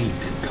unique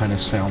kind of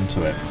sound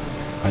to it,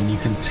 and you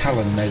can tell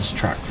a NES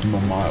track from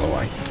a mile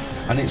away.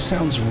 And it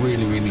sounds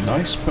really, really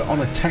nice, but on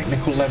a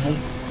technical level,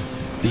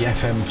 the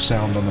FM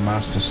sound on the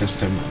Master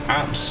System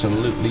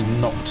absolutely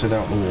knocked it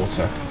out the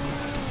water.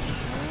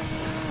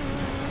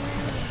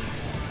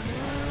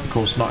 Of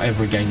course, not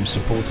every game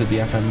supported the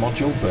FM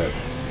module, but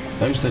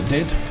those that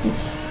did,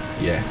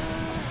 yeah.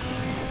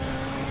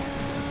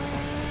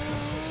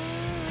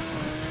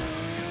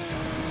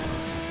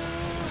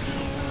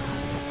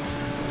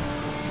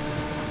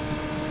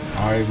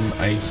 I'm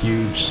a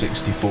huge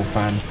 64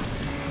 fan.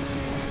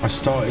 I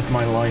started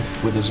my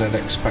life with a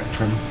ZX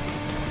Spectrum.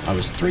 I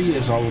was 3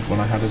 years old when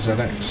I had a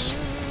ZX,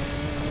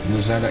 and the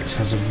ZX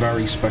has a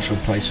very special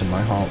place in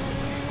my heart.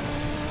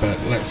 But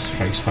let's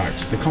face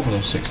facts, the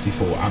Commodore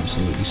 64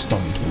 absolutely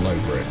stomped all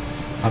over it,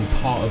 and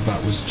part of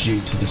that was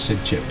due to the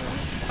SID chip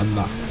and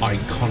that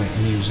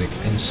iconic music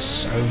in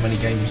so many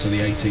games of the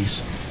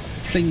 80s.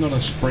 Thing on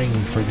a Spring,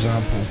 for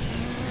example,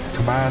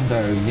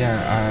 Commando,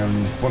 yeah,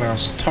 what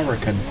else?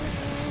 Turrican.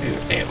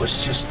 It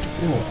was just,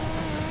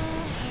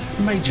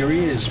 made your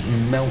ears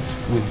melt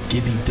with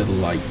giddy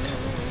delight.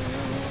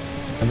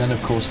 And then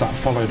of course that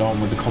followed on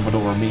with the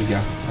Commodore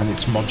Amiga and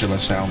its modular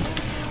sound,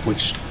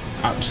 which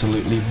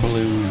absolutely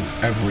blew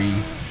every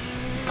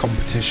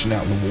competition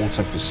out of the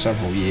water for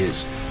several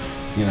years.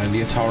 You know,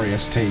 the Atari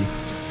ST,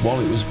 while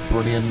it was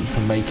brilliant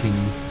for making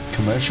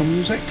commercial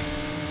music,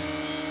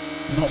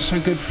 not so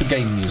good for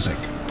game music.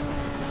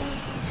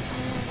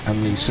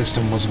 And the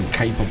system wasn't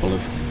capable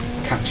of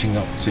catching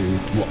up to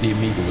what the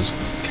Amiga was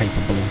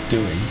capable of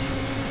doing.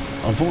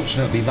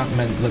 Unfortunately, that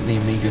meant that the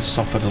Amiga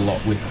suffered a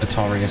lot with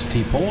Atari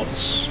ST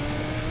ports.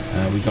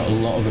 We got a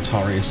lot of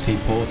Atari ST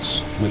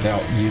ports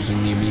without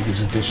using the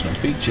Amiga's additional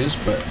features,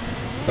 but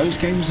those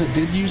games that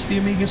did use the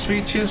Amiga's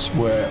features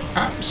were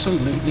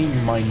absolutely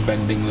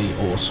mind-bendingly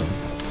awesome.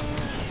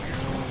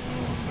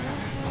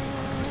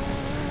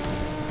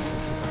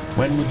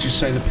 When would you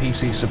say the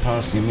PC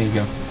surpassed the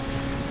Amiga?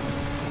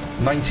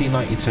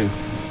 1992,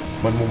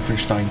 when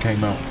Wolfenstein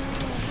came out.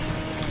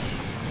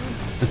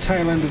 The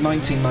tail end of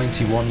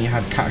 1991, you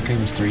had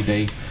Catacombs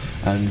 3D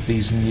and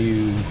these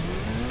new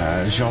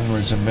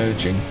genres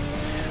emerging,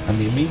 and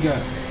the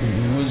Amiga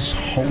was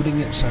holding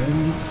its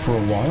own for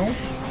a while,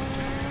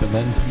 but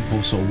then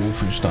people saw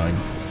Wolfenstein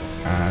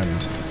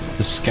and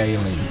the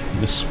scaling,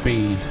 the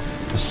speed,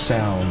 the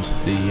sound,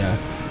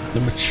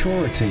 the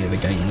maturity of the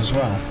game as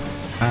well,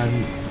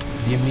 and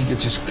the Amiga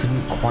just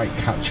couldn't quite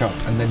catch up.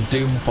 And then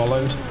Doom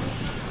followed,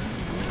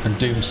 and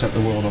Doom set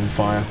the world on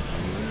fire,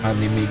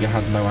 and the Amiga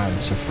had no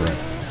answer for it.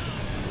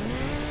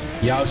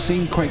 Yeah, I've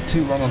seen Quake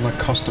 2 run on a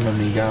custom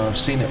Amiga, I've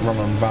seen it run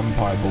on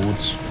Vampire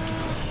boards,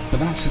 but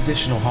that's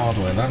additional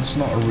hardware, that's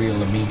not a real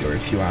Amiga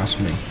if you ask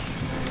me.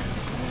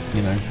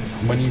 You know,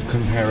 when you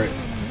compare it,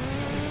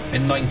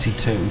 in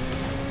 92,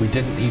 we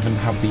didn't even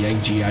have the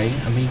AGA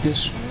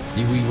Amigas,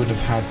 we would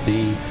have had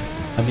the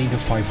Amiga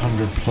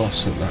 500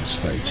 Plus at that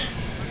stage.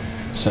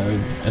 So,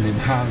 an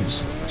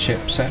enhanced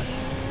chipset,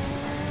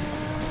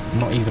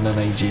 not even an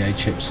AGA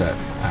chipset,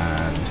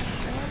 and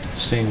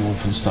seeing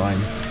Wolfenstein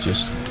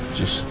just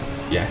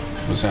yeah,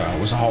 was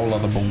a whole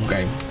other ball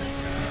game.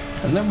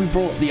 And then we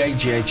brought the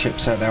AGA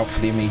chipset out for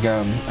the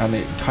Amiga, and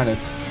it kind of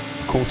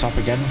caught up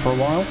again for a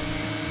while.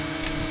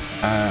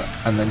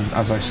 And then,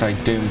 as I say,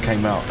 Doom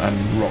came out and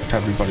rocked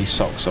everybody's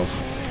socks off.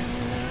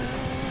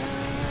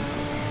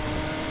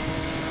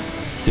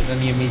 Did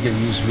any Amiga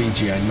use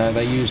VGA? No,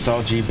 they used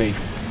RGB.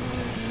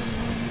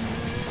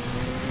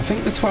 I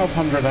think the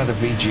 1200 had a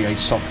VGA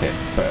socket,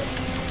 but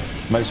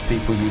most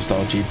people used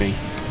RGB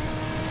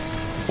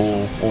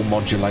or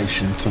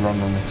modulation to run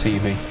on the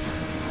TV.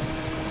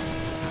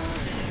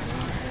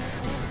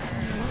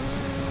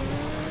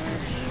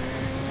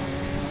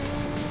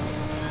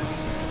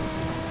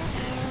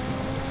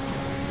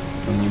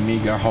 And the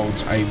Amiga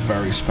holds a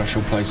very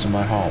special place in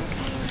my heart.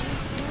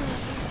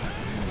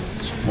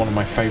 It's one of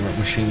my favourite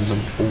machines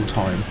of all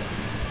time.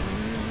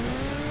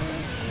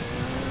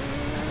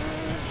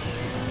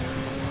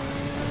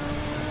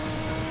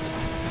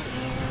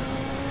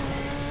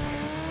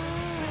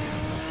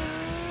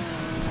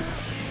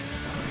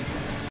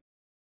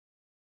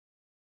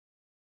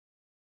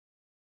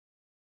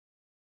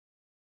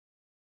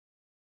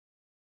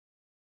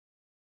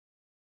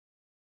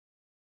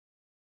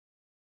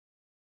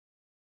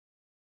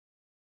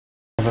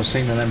 Have I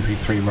seen an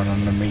MP3 run on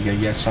an Amiga?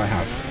 Yes, I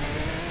have.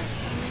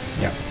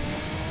 Yeah.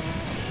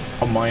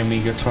 On my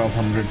Amiga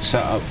 1200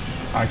 setup,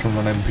 I can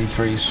run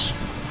MP3s.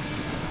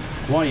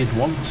 Why you'd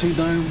want to,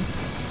 though,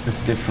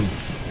 is a different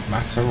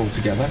matter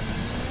altogether.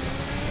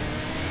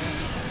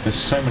 There's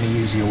so many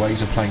easier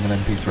ways of playing an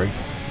MP3.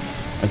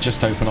 I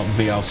just open up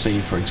VLC,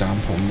 for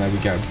example, and there we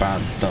go,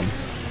 bam, done.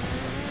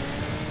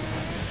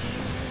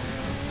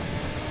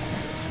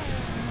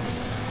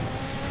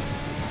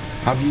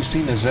 Have you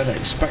seen a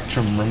ZX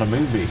Spectrum run a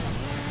movie?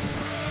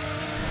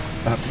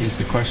 That is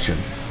the question.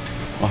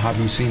 Or have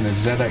you seen a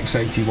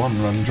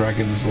ZX81 run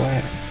Dragon's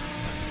Lair?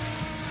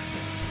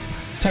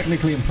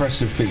 Technically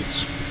impressive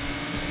feats,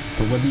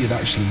 but whether you'd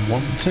actually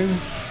want to,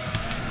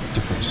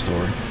 different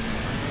story.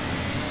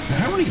 Now,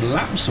 how many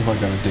laps have I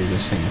got to do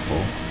this thing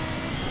for?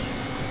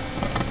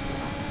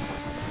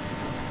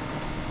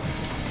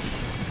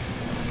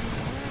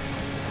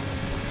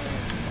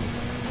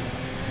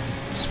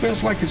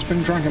 Feels like it's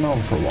been dragging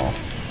on for a while.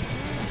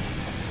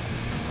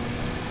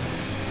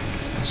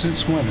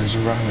 Since when has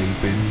Rally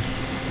been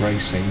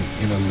racing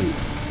in a loop?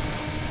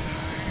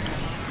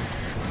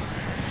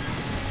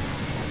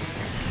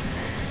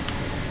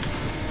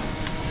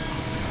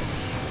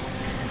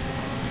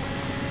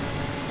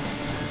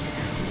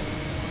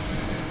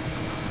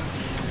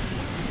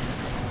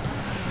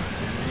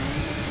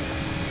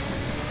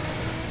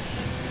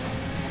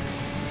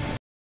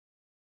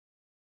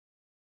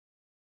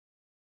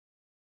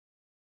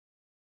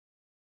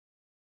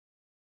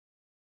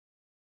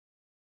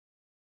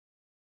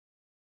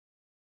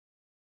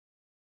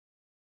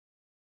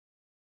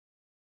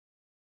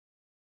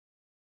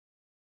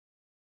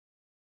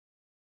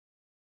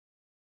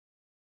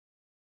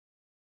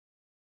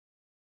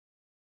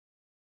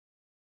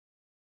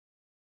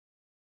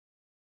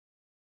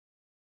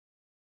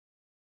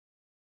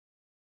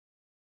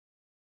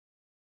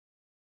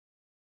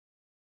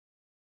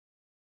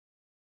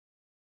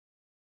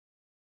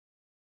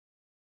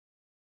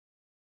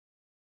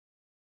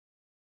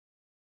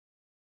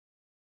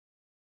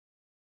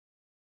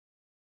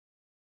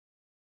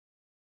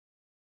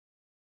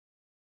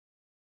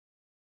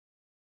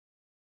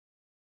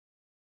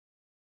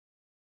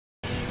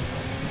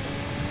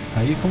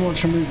 You can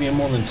watch a movie in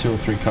more than 2 or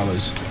 3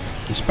 colours.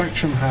 The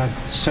Spectrum had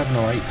 7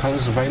 or 8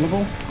 colours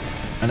available,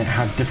 and it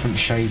had different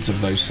shades of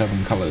those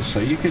 7 colours, so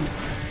you could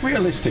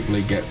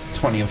realistically get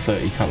 20 or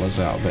 30 colours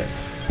out of it.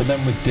 But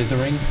then with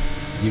dithering,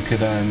 you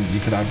could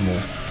add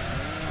more.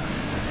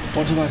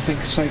 What did I think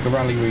of Sega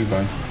Rally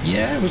Revo?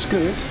 Yeah, it was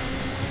good,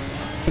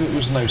 but it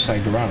was no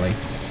Sega Rally,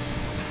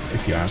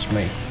 if you ask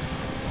me.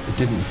 It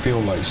didn't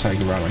feel like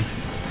Sega Rally.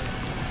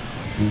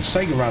 And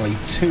Sega Rally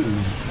 2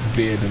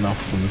 veered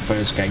enough from the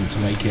first game to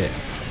make it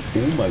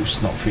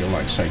almost not feel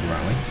like Sega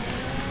Rally.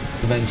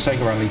 But then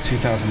Sega Rally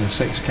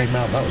 2006 came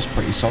out, that was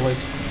pretty solid.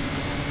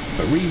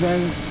 But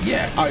Revo,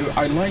 yeah,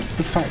 I liked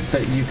the fact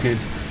that you could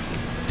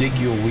dig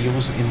your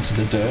wheels into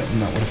the dirt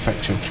and that would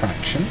affect your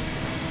traction.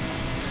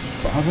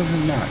 But other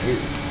than that,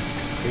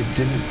 it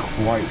didn't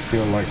quite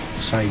feel like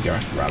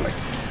Sega Rally.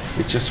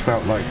 It just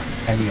felt like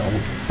any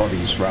old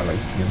body's rally,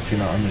 if you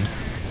know what I mean.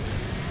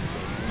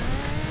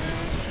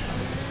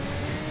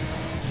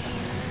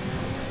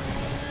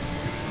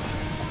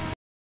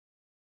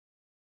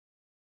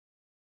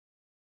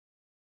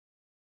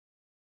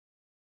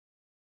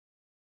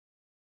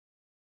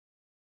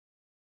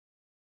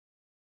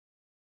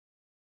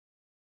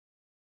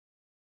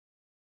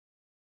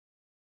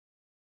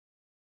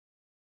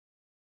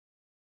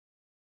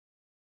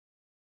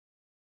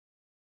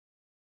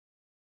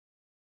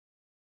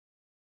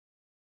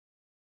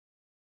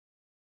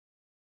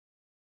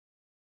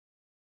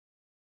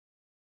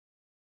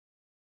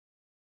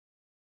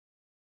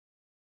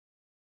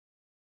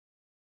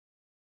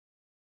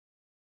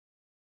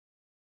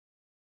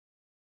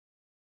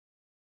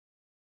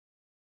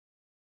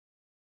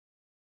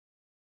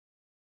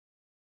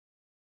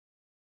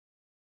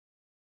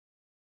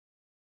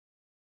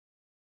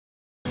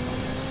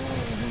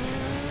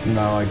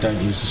 No, I don't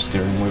use the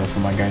steering wheel for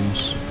my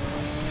games.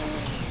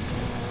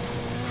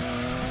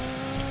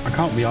 I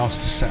can't be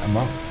asked to set them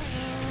up.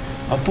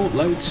 I've bought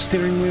loads of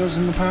steering wheels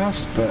in the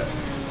past, but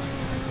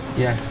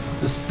yeah,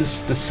 this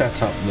the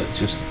setup that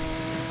just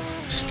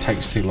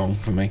takes too long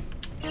for me.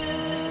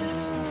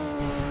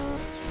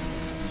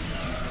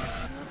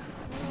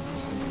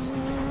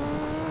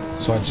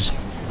 So I just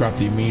grab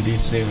the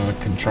immediacy of a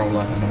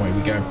controller and away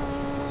we go.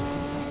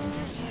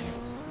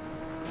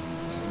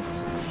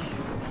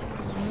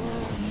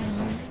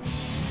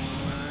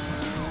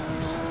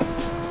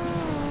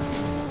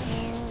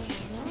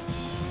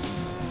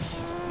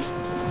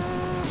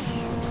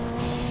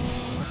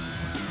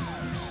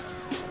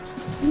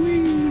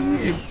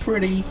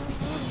 Pretty.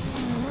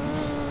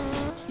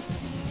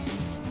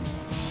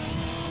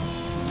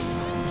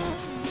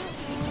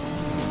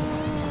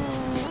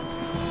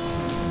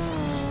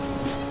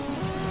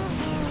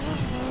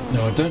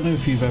 Now, I don't know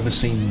if you've ever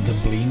seen the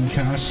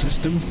Dreamcast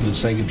system for the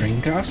Sega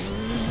Dreamcast,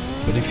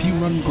 but if you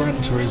run Gran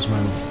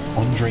Turismo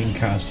on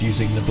Dreamcast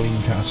using the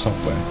Dreamcast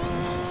software,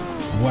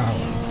 wow,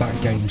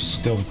 that game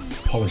still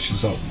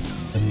polishes up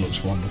and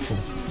looks wonderful.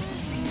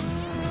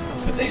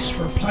 But this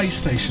for a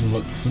PlayStation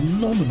looked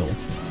phenomenal.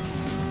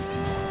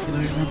 You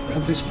know,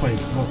 at this point,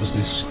 what was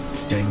this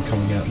game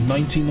coming out?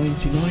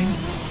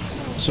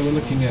 1999? So we're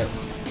looking at,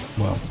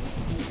 well,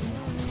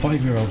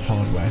 5-year-old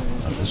hardware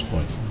at this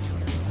point.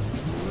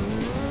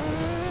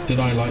 Did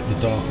I like the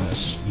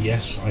darkness?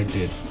 Yes, I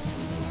did.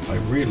 I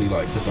really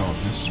liked the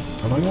darkness.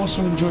 And I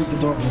also enjoyed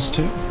the darkness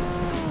too,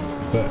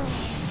 but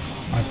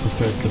I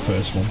preferred the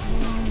first one.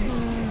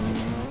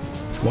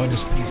 Why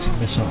does PC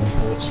miss out on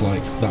ports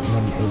like that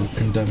one or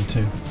Condemned 2?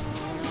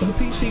 Well,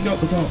 the PC got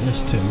the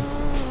darkness too.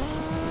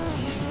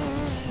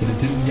 But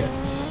it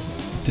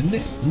didn't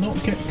it not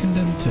get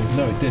Condemned 2?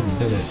 No, it didn't,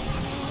 did it?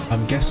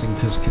 I'm guessing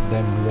because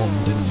Condemned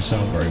 1 didn't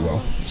sell very well.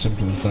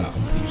 Simple as that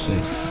on PC.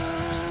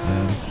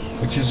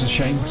 Which is a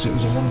shame because it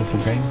was a wonderful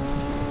game.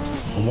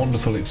 A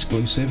wonderful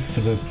exclusive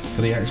for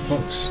the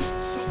Xbox.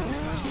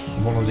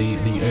 One of the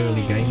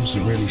early games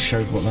that really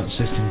showed what that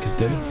system could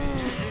do.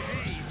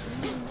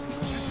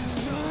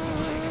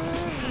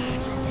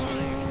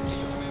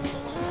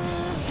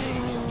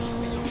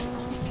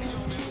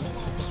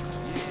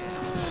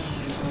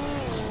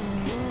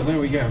 But there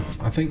we go.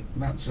 I think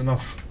that's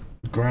enough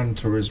Gran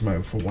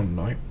Turismo for one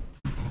night.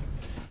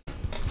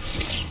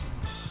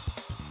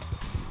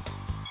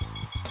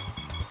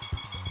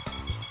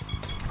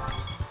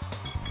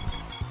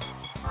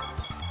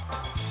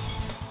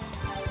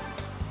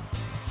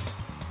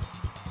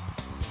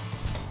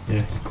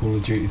 Yeah, Call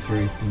of Duty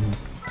 3.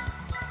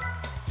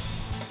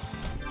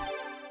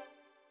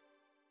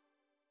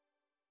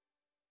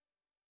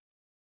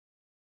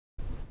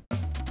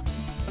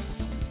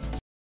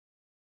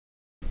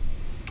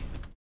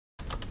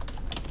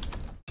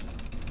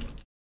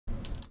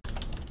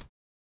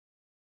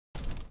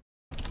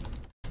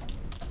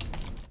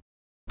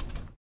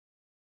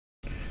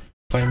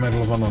 Playing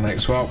Medal of Honor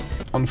next. Well,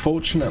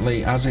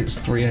 unfortunately, as it's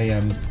 3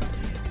 AM,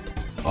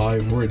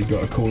 I've really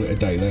got to call it a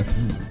day there.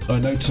 I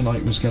know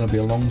tonight was going to be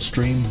a long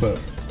stream, but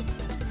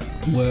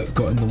work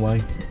got in the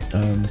way.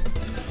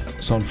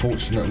 So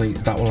unfortunately,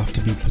 that will have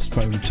to be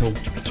postponed until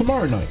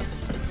tomorrow night.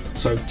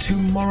 So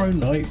tomorrow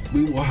night,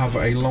 we will have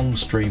a long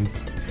stream.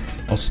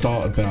 I'll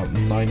start about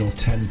 9 or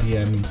 10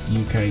 p.m.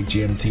 UK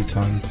GMT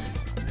time,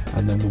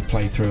 and then we'll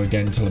play through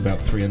again till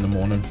about 3 in the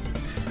morning,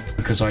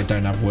 because I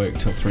don't have work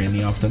till 3 in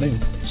the afternoon.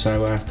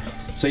 So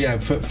yeah,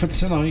 for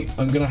tonight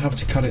I'm gonna have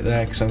to cut it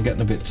there because I'm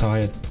getting a bit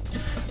tired.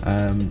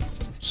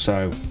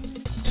 So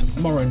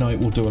tomorrow night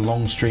we'll do a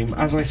long stream,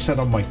 as I said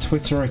on my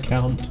Twitter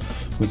account,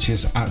 which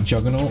is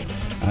 @Juggernaut.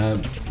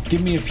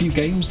 Give me a few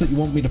games that you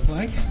want me to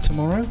play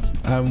tomorrow,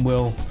 and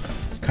we'll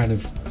kind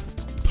of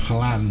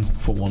plan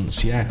for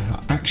once. Yeah,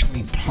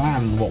 actually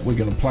plan what we're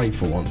gonna play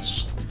for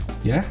once.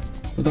 Yeah,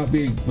 would that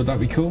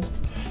be cool?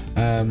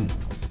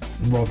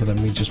 Rather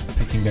than me just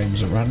picking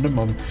games at random,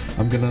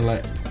 I'm gonna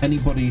let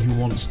anybody who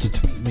wants to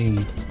tweet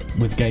me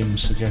with game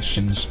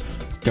suggestions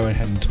go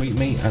ahead and tweet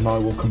me, and I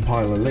will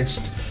compile a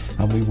list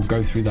and we will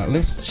go through that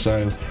list.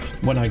 So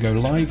when I go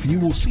live, you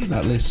will see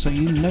that list, so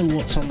you know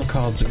what's on the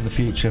cards in the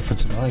future for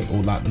tonight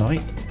or that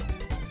night,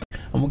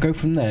 and we'll go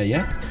from there.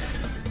 Yeah.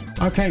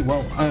 Okay.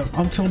 Well,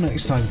 until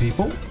next time,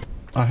 people.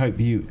 I hope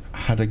you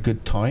had a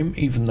good time,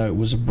 even though it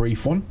was a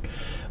brief one,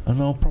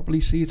 and I'll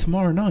probably see you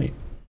tomorrow night.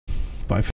 Bye.